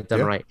can get done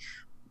Yeah. right.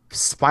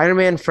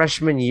 Spider-Man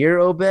freshman year,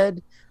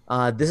 Obed.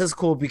 This is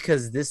cool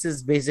because this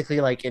is basically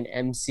like an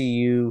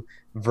MCU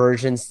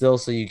version still.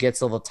 So you get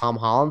still the Tom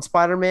Holland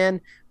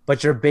Spider-Man,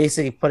 but you're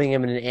basically putting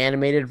him in an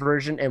animated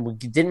version. And we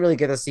didn't really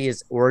get to see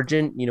his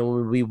origin.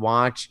 When we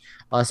watch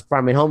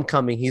Spider-Man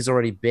Homecoming, he's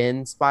already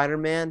been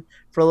Spider-Man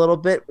for a little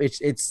bit.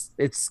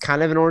 It's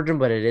kind of an origin,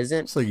 but it isn't.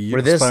 It's like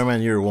Where this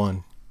Spider-Man Year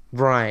One.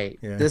 Right.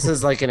 Yeah. This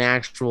is like an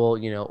actual,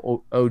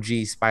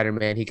 OG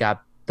Spider-Man. He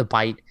got the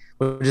bite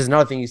which is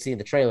another thing you see in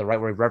the trailer, right?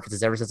 Where he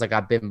references ever since I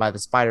got bitten by the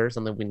spider,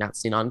 something we've not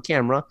seen on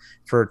camera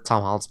for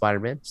Tom Holland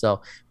Spider-Man.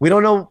 So we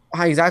don't know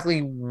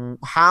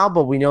how,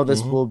 but we know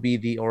this Mm-hmm. will be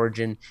the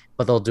origin,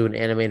 but they'll do an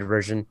animated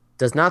version.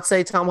 Does not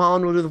say Tom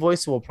Holland will do the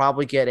voice, so we'll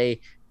probably get a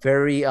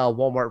very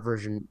Walmart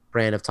version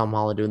brand of Tom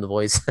Holland doing the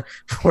voice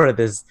for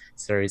this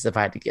series, if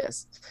I had to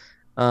guess.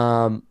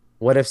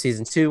 What If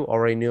Season 2,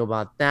 already knew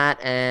about that.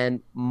 And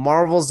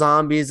Marvel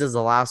Zombies is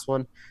the last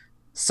one.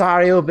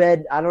 Sorry,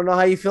 Obed. I don't know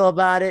how you feel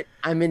about it.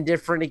 I'm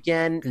indifferent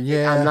again. I'm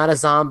Yeah. not a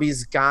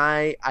zombies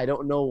guy. I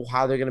don't know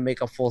how they're going to make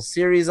a full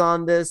series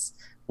on this.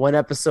 One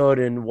episode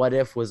in What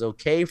If was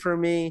okay for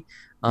me.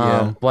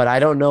 Yeah. But I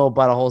don't know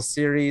about a whole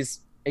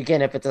series.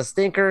 Again, if it's a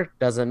stinker,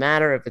 doesn't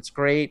matter. If it's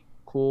great,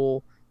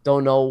 cool.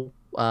 Don't know.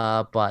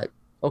 But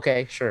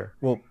okay, sure.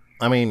 Well,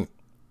 I mean,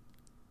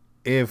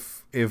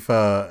 if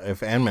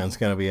Ant-Man's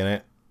gonna be in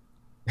it,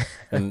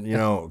 and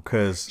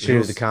because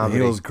Choose the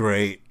comedy. he was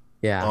great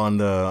Yeah. on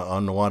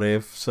the What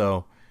If,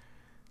 so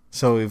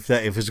if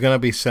it's gonna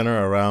be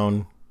centered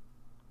around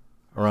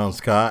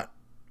Scott,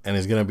 and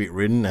it's gonna be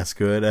written as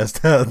good as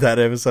that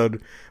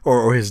episode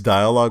or his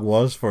dialogue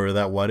was for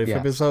that What If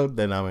episode,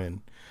 then I'm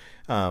in.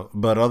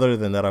 But other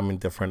than that, I'm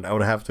indifferent. I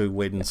would have to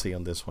wait and see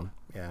on this one.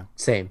 Yeah.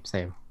 Same.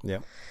 Yeah.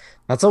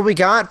 That's all we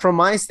got from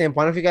my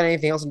standpoint. If you got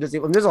anything else from Disney,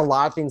 there's a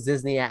lot of things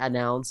Disney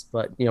announced,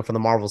 but from the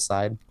Marvel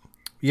side,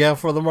 Yeah.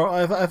 For the more,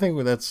 I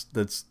think that's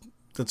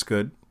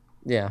good.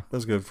 yeah,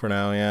 That's good for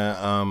now.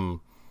 Yeah.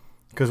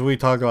 Because we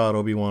talked about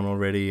Obi-Wan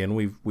already, and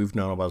we've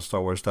known about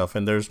Star Wars stuff,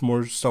 and there's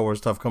more Star Wars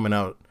stuff coming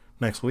out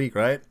next week,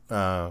 right?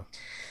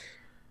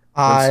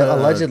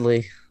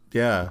 allegedly,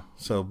 Yeah.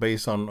 So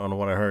based on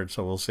what I heard,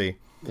 so we'll see.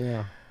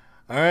 yeah.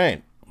 All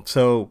right.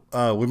 So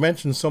we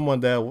mentioned someone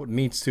that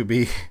needs to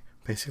be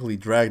basically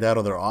dragged out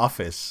of their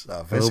office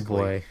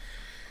physically.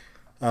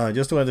 Oh boy,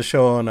 Just to end the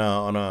show on a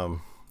on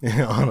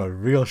a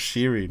real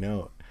sheery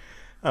note.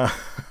 Uh,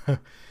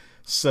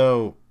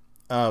 so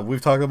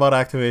we've talked about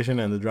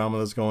Activision and the drama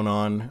that's going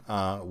on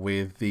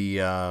with the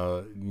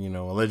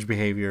alleged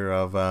behavior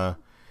of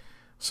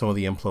some of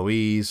the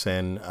employees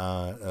and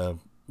a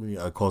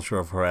culture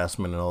of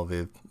harassment and all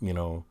the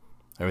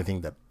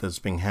everything that's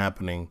been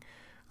happening.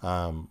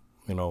 I'm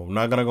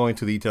not gonna go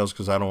into details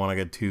because I don't want to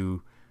get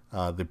too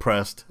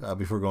depressed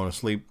before going to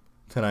sleep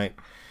tonight.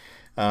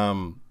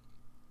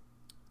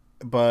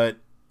 But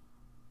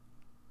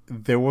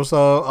there was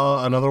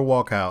another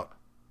walkout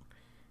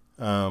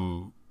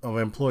of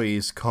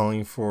employees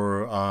calling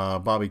for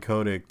Bobby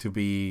Kotick to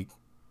be,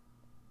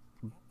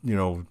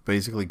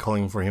 basically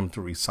calling for him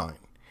to resign.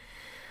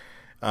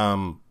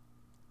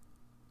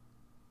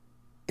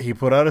 He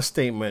put out a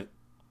statement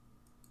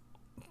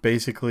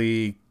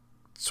basically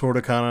sort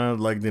of kind of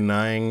like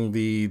denying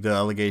the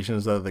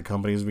allegations that the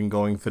company's been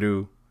going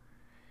through,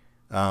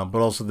 but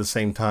also at the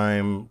same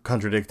time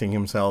contradicting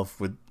himself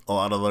with a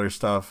lot of other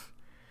stuff.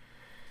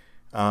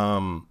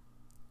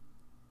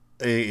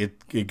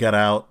 It got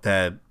out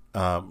that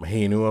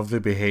he knew of the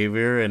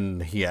behavior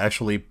and he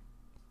actually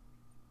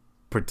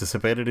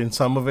participated in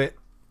some of it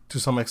to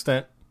some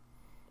extent.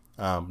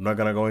 I'm not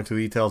gonna go into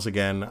details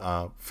again.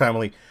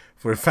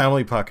 We're a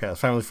family podcast,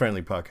 family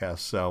friendly podcast,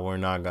 so we're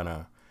not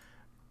gonna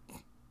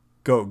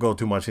go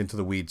too much into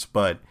the weeds.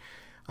 But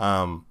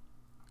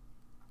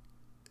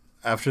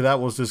after that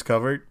was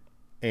discovered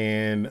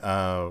and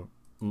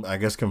I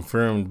guess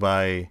confirmed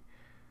by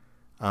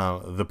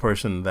the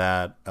person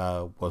that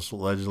was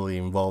allegedly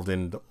involved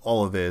in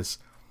all of this,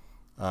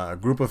 a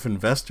group of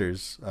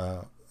investors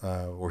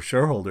or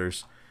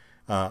shareholders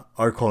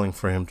are calling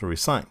for him to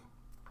resign.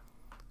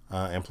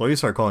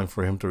 Employees are calling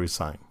for him to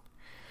resign.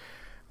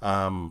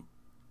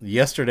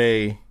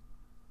 Yesterday,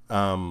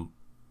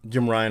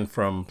 Jim Ryan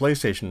from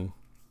PlayStation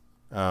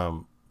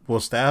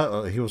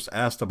he was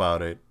asked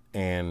about it,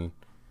 and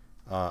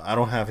I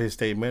don't have his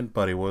statement,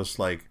 but it was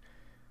like,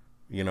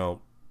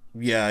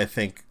 yeah, I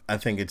think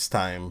it's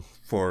time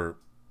for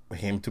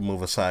him to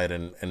move aside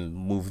and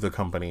move the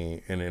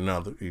company in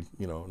another,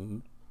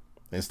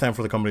 it's time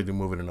for the company to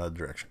move in another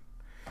direction.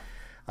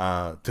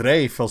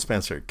 Today, Phil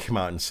Spencer came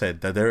out and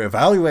said that they're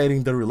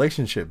evaluating the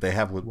relationship they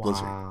have with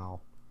Blizzard.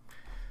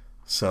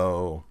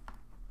 So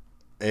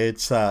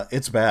it's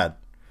bad.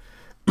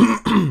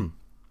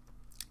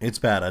 It's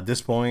bad at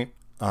this point.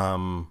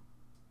 As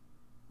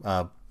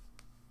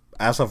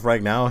of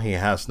right now, he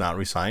has not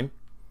resigned.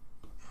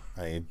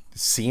 It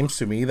seems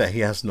to me that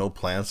he has no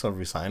plans of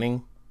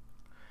resigning.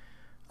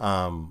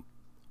 The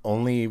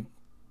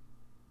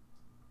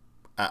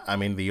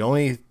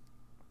only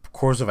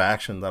course of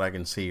action that I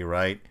can see,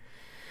 right,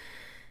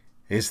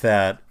 is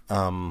that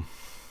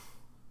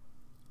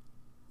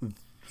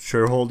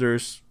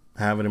shareholders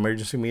have an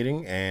emergency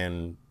meeting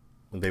and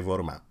they vote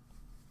him out.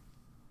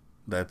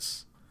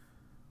 That's,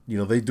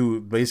 they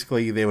do,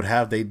 basically they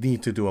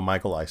need to do a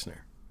Michael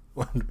Eisner.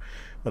 what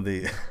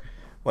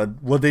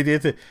they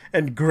did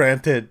and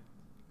granted,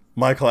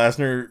 Michael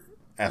Eisner,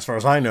 as far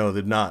as I know,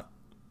 did not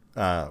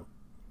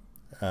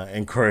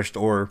encouraged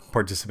or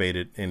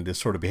participated in this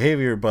sort of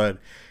behavior, but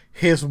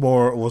his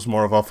was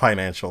more of a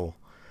financial,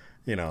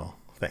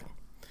 thing.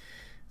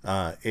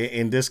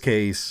 In this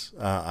case,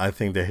 I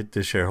think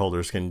the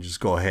shareholders can just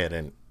go ahead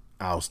and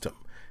oust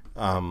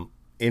him.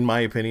 In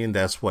my opinion,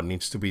 that's what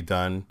needs to be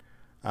done.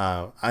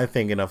 I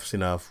think enough's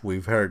enough.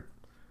 We've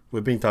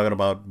been talking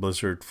about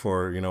Blizzard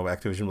for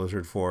Activision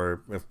Blizzard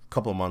for a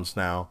couple of months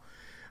now,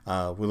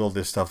 with all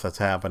this stuff that's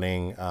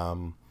happening.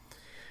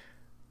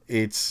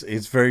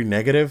 It's very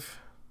negative.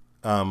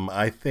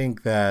 I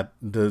think that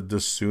the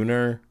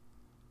sooner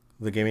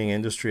the gaming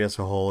industry as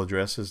a whole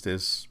addresses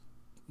this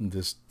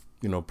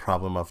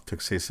problem of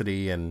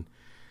toxicity and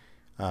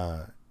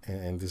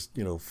this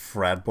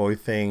frat boy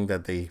thing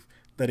that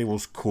it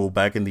was cool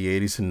back in the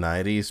 80s and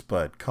 90s,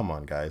 but come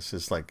on guys,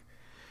 it's like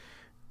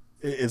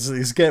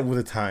it's getting with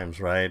the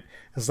times, right?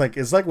 It's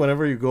like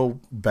whenever you go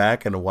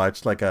back and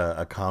watch like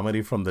a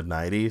comedy from the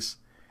 90s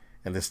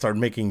and they start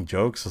making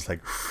jokes, it's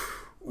like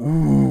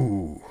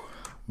ooh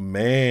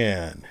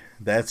man,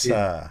 that's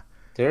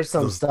There's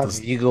some stuff does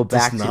if you go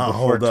back to not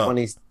before hold up.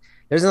 20.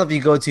 There's enough you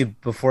go to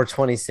before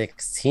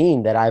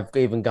 2016 that I've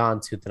even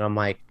gone to that I'm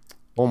like,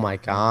 oh my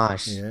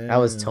gosh, that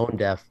was Yeah, tone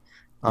deaf.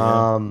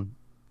 yeah, Um,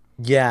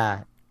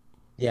 yeah,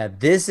 yeah,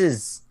 this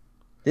is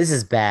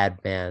bad,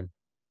 man.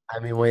 I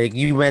mean, when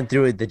you went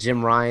through it, the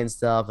Jim Ryan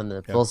stuff and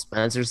the yeah. Phil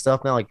Spencer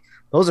stuff, man, like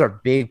those are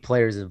big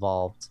players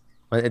involved.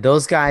 When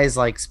those guys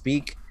like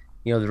speak,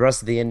 the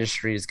rest of the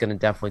industry is going to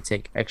definitely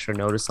take extra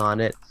notice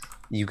on it.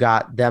 You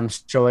got them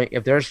showing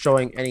if they're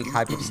showing any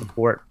type of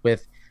support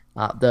with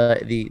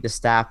the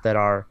staff that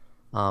are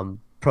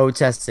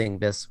protesting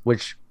this,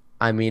 which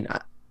I mean,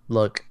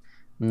 look,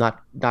 I'm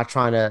not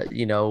trying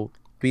to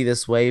be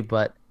this way,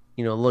 but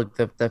look,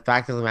 the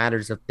fact of the matter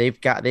is that they've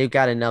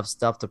got enough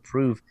stuff to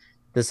prove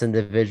this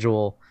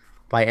individual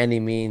by any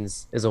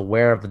means is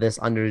aware of this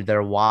under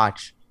their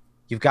watch.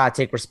 You've got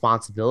to take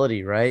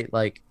responsibility, right?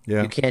 Like you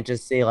Yeah. can't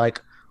just say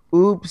like,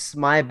 "Oops,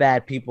 my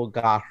bad. People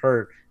got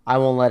hurt. I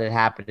won't let it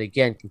happen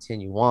again."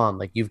 Continue on.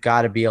 Like you've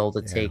got to be able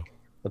to Yeah. take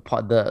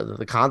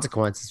the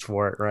consequences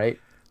for it, right?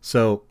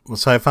 So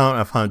I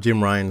found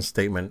Jim Ryan's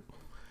statement,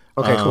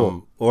 Okay,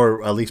 cool.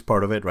 or at least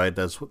part of it. Right,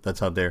 that's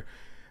out there.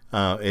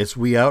 It's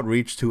we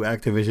outreached to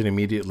Activision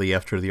immediately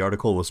after the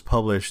article was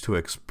published to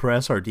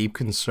express our deep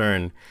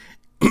concern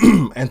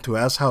and to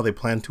ask how they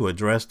plan to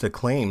address the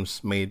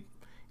claims made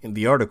in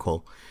the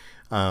article.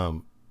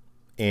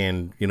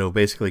 And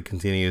basically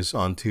continues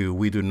on to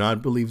we do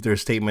not believe their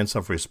statements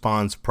of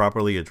response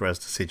properly address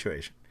the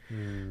situation.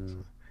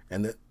 Hmm.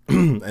 And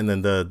and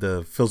then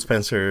the Phil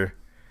Spencer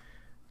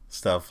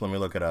stuff. Let me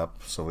look it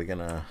up so we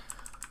can.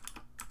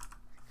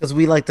 Because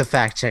we like the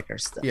fact checker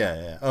stuff. Yeah,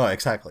 yeah. Oh,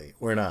 exactly.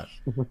 We're not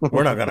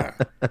gonna.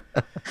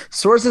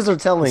 Sources are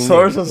telling me.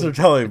 Sources are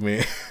telling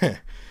me.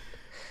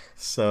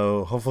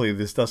 So hopefully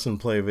this doesn't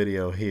play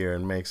video here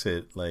and makes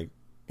it like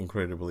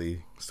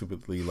incredibly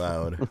stupidly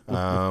loud.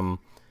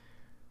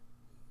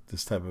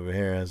 This type of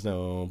hair has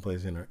no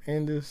place in our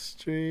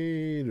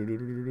industry.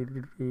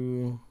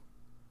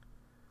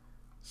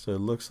 So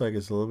it looks like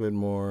it's a little bit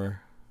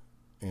more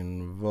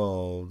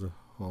involved.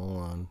 Hold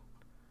on.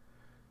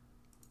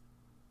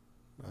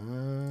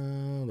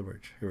 The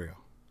Verge. Here we go.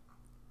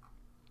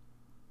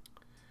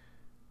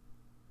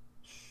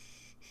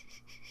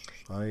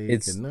 I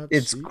It's cannot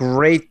it's see.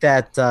 great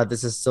that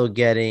this is still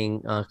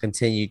getting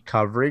continued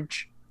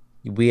coverage.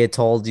 We had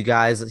told you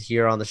guys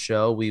here on the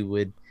show we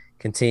would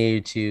continue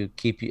to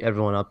keep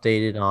everyone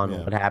updated on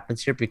Yeah. what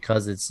happens here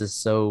because it's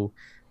just so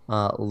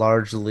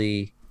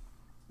largely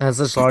has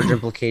such large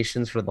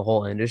implications for the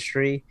whole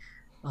industry.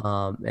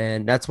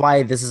 And that's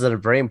why this is a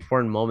very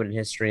important moment in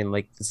history. And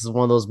like this is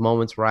one of those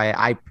moments where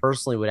I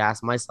personally would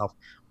ask myself,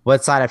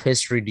 what side of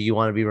history do you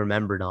want to be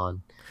remembered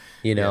on?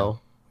 You Yeah.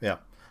 know? Yeah.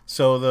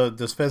 So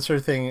the Spencer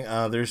thing,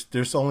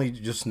 there's only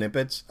just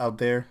snippets out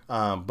there,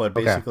 but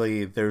Okay.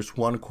 basically there's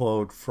one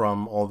quote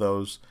from all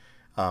those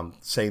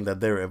saying that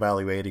they're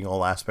evaluating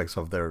all aspects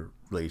of their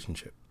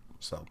relationship.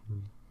 So,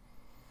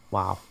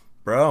 Wow.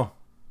 bro,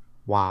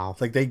 Wow.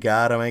 like they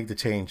gotta make the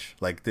change.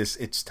 Like this,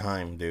 it's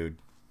time, dude.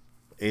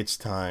 It's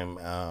time.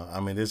 I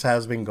mean, this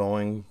has been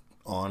going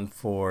on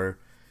for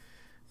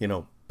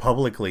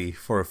publicly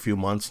for a few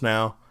months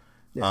now.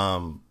 Yeah.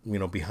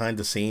 Behind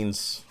the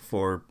scenes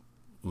for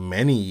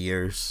many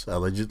years,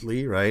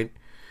 allegedly, right?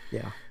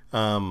 Yeah.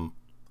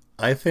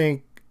 I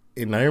think,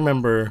 and I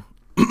remember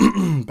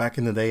back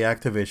in the day,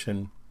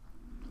 Activision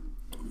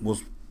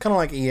was kind of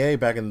like EA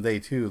back in the day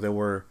too. They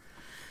were.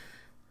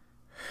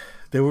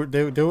 I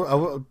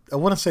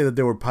want to say that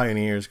they were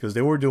pioneers because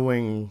they were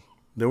doing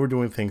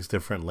things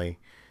differently,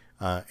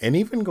 and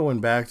even going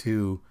back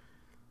to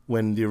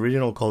when the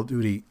original Call of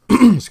Duty,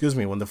 excuse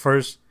me, when the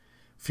first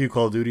few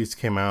Call of Duties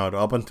came out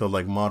up until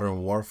like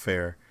Modern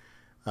Warfare,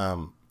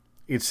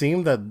 it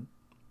seemed that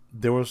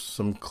there was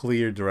some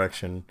clear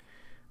direction,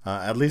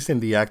 at least in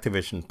the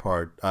Activision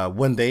part.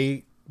 When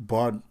they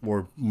bought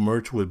or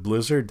merged with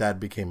Blizzard, that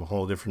became a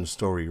whole different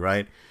story,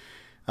 right?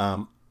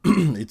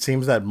 It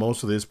seems that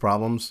most of these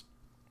problems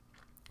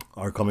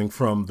are coming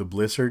from the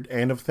Blizzard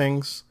end of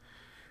things,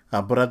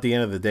 but at the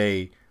end of the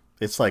day,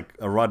 it's like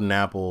a rotten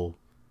apple,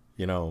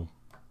 you know,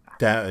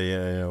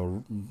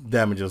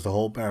 damages the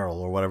whole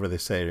barrel or whatever they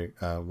say,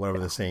 whatever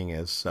the saying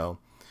is. So,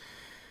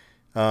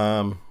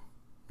 yeah,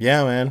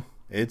 man,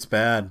 it's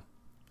bad,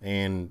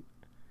 and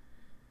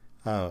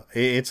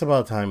it's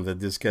about time that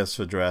this gets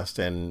addressed.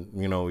 And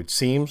it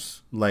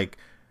seems like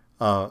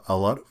a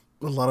lot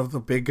of the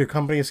bigger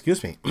companies.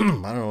 Excuse me, I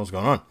don't know what's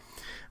going on.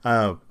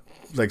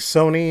 Like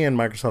Sony and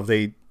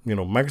Microsoft,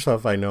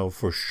 Microsoft, I know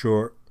for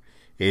sure,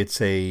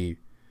 it's a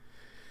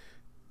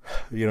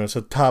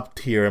top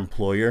tier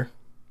employer.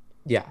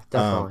 Yeah,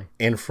 definitely.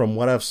 And from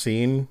what I've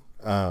seen,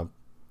 and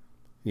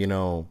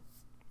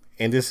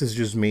this is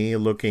just me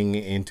looking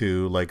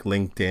into like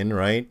LinkedIn,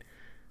 right?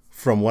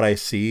 From what I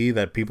see,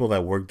 that people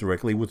that work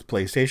directly with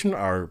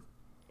PlayStation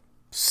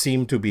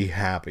seem to be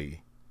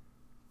happy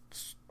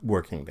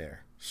working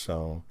there.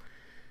 So,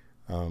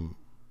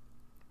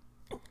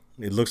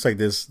 it looks like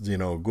this,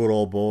 good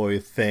old boy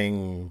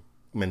thing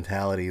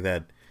mentality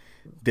that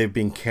they've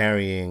been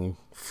carrying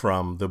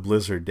from the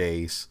Blizzard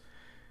days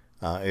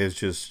is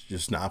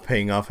just not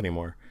paying off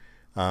anymore.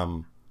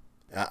 I'm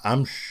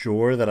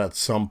sure that at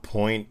some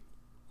point,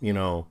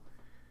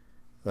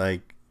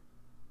 like,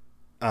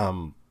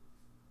 the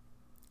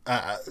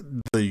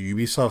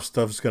Ubisoft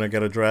stuff is gonna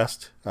get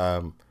addressed.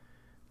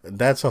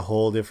 That's a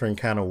whole different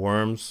kind of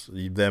worms.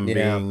 Them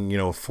being,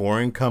 a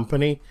foreign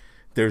company,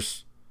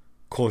 there's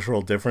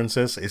cultural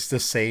differences. It's the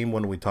same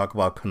when we talk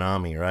about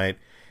Konami, right?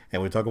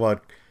 And we talk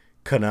about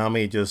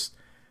Konami just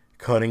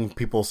cutting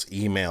people's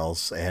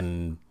emails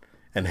and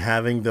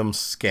having them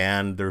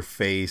scan their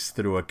face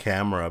through a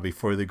camera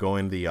before they go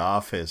in the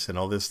office, and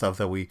all this stuff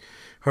that we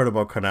heard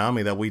about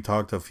Konami that we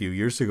talked a few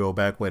years ago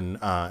back when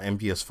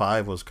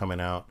MGS5 was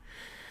coming out.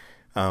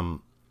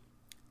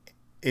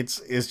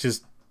 It's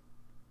just,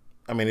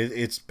 I mean,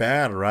 it's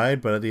bad, right?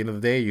 But at the end of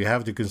the day, you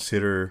have to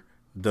consider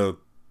the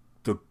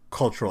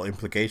cultural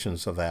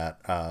implications of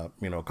that.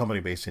 Company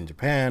based in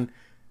Japan,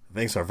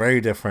 things are very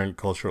different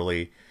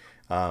culturally.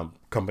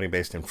 Company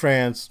based in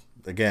France,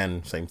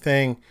 again, same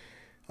thing.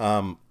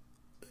 But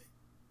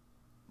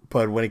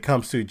when it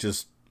comes to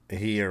just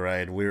here,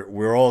 right,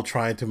 we're all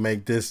trying to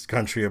make this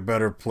country a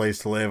better place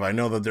to live. I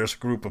know that there's a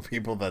group of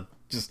people that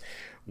just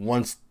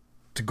wants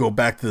to go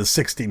back to the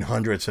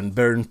 1600s and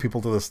burn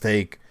people to the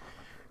stake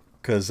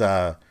because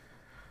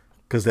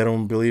they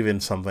don't believe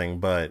in something.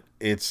 But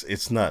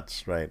it's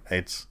nuts, right?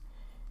 It's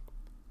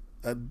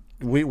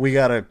we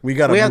gotta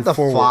move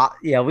forward.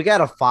 We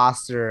gotta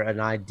foster an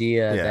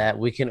idea that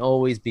we can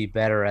always be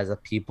better as a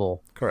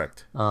people.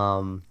 Correct. We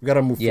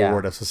gotta move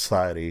forward as a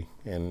society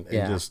and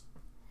just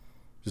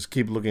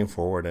keep looking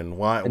forward. And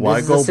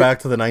why go back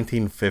to the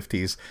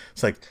 1950s?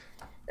 It's like,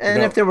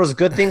 and if there was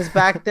good things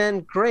back then,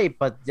 great,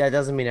 but that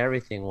doesn't mean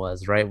everything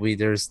was, right?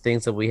 There's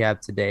things that we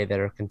have today that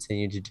are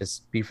continuing to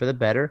just be for the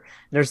better. And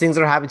there's things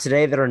that are happening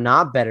today that are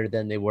not better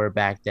than they were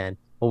back then.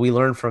 But we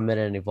learn from it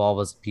and evolve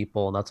as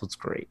people, and that's what's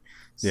great.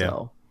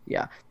 So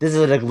this is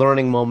a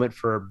learning moment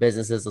for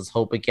businesses. Let's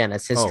hope again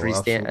as history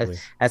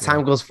as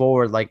time goes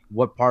forward. Like,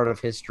 what part of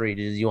history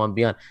do you want to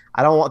be on?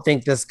 I don't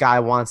think this guy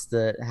wants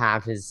to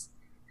have his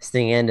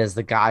thing end as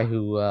the guy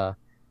who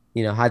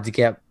had to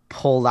get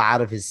pulled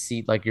out of his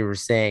seat, like you were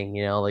saying.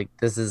 Like,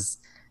 this is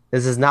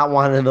not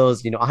one of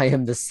those I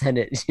am the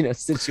Senate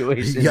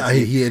situations.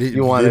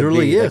 You want to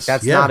be. Like,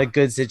 that's not a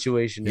good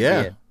situation to be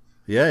in.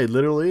 Yeah, it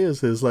literally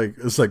is. It's like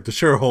the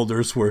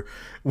shareholders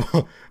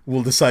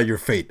will decide your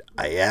fate.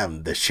 I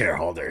am the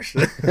shareholders.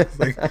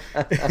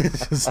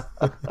 It's just,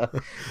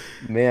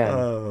 man.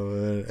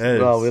 Oh, man.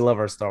 Well, we love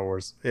our Star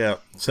Wars. Yeah.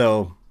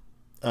 So,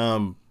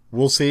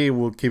 we'll see.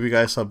 We'll keep you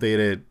guys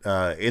updated.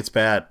 It's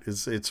bad.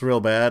 It's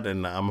real bad,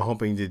 and I'm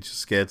hoping it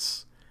just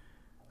gets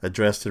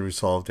addressed and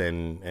resolved,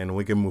 and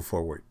we can move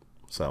forward.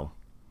 So,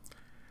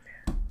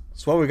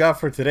 that's what we got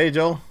for today,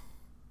 Joel.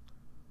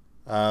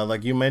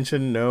 Like you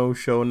mentioned, no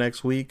show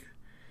next week.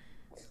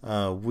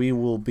 We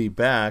will be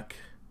back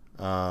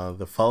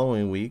the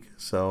following week,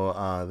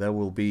 so that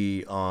will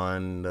be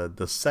on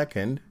the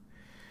 2nd.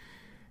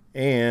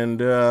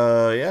 And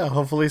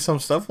hopefully some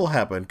stuff will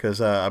happen,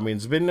 because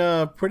it's been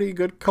a pretty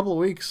good couple of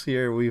weeks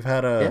here. We've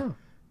had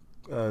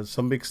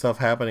some big stuff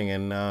happening,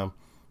 and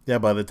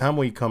by the time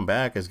we come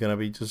back, it's gonna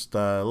be just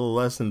a little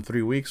less than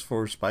 3 weeks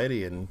for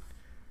Spidey, and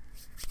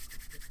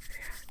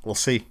we'll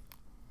see.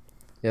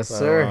 Yes,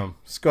 sir.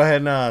 Let's go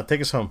ahead and take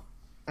us home.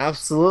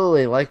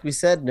 Absolutely. Like we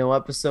said, no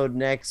episode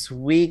next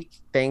week.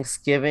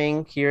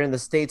 Thanksgiving here in the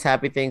States.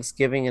 Happy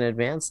Thanksgiving in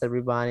advance,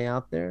 everybody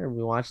out there and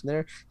be watching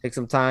there. Take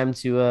some time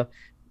to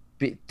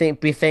be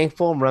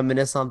thankful and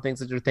reminisce on things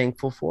that you're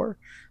thankful for.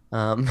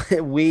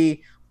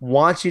 We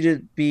want you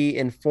to be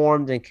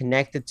informed and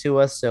connected to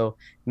us, so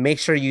make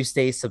sure you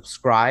stay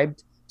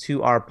subscribed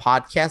to our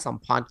podcast on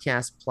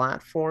podcast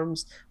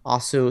platforms.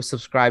 Also,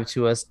 subscribe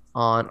to us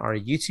on our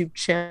YouTube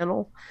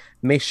channel.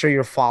 Make sure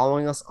you're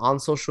following us on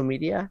social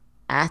media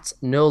at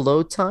No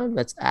Load Time.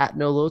 That's at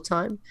No Load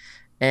Time.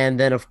 And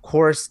then, of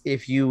course,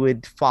 if you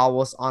would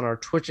follow us on our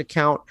Twitch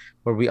account,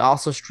 where we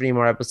also stream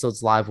our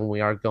episodes live when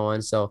we are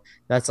going. So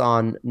that's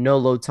on No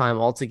Load Time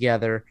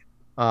altogether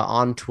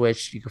on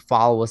Twitch. You can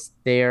follow us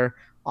there.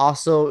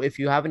 Also, if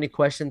you have any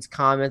questions,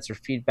 comments, or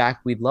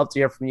feedback, we'd love to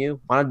hear from you.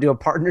 Want to do a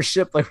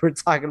partnership like we're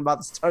talking about at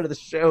the start of the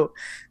show?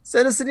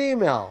 Send us an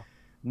email.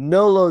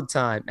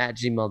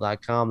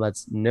 noloadtime@gmail.com.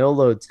 That's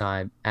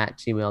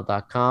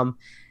noloadtime@gmail.com.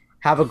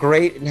 Have a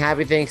great and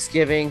happy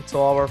Thanksgiving to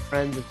all our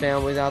friends and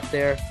families out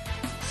there.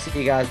 See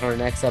you guys on our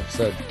next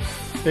episode.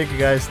 Thank you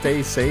guys.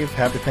 Stay safe.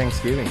 Happy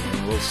Thanksgiving.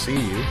 And we'll see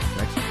you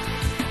next time.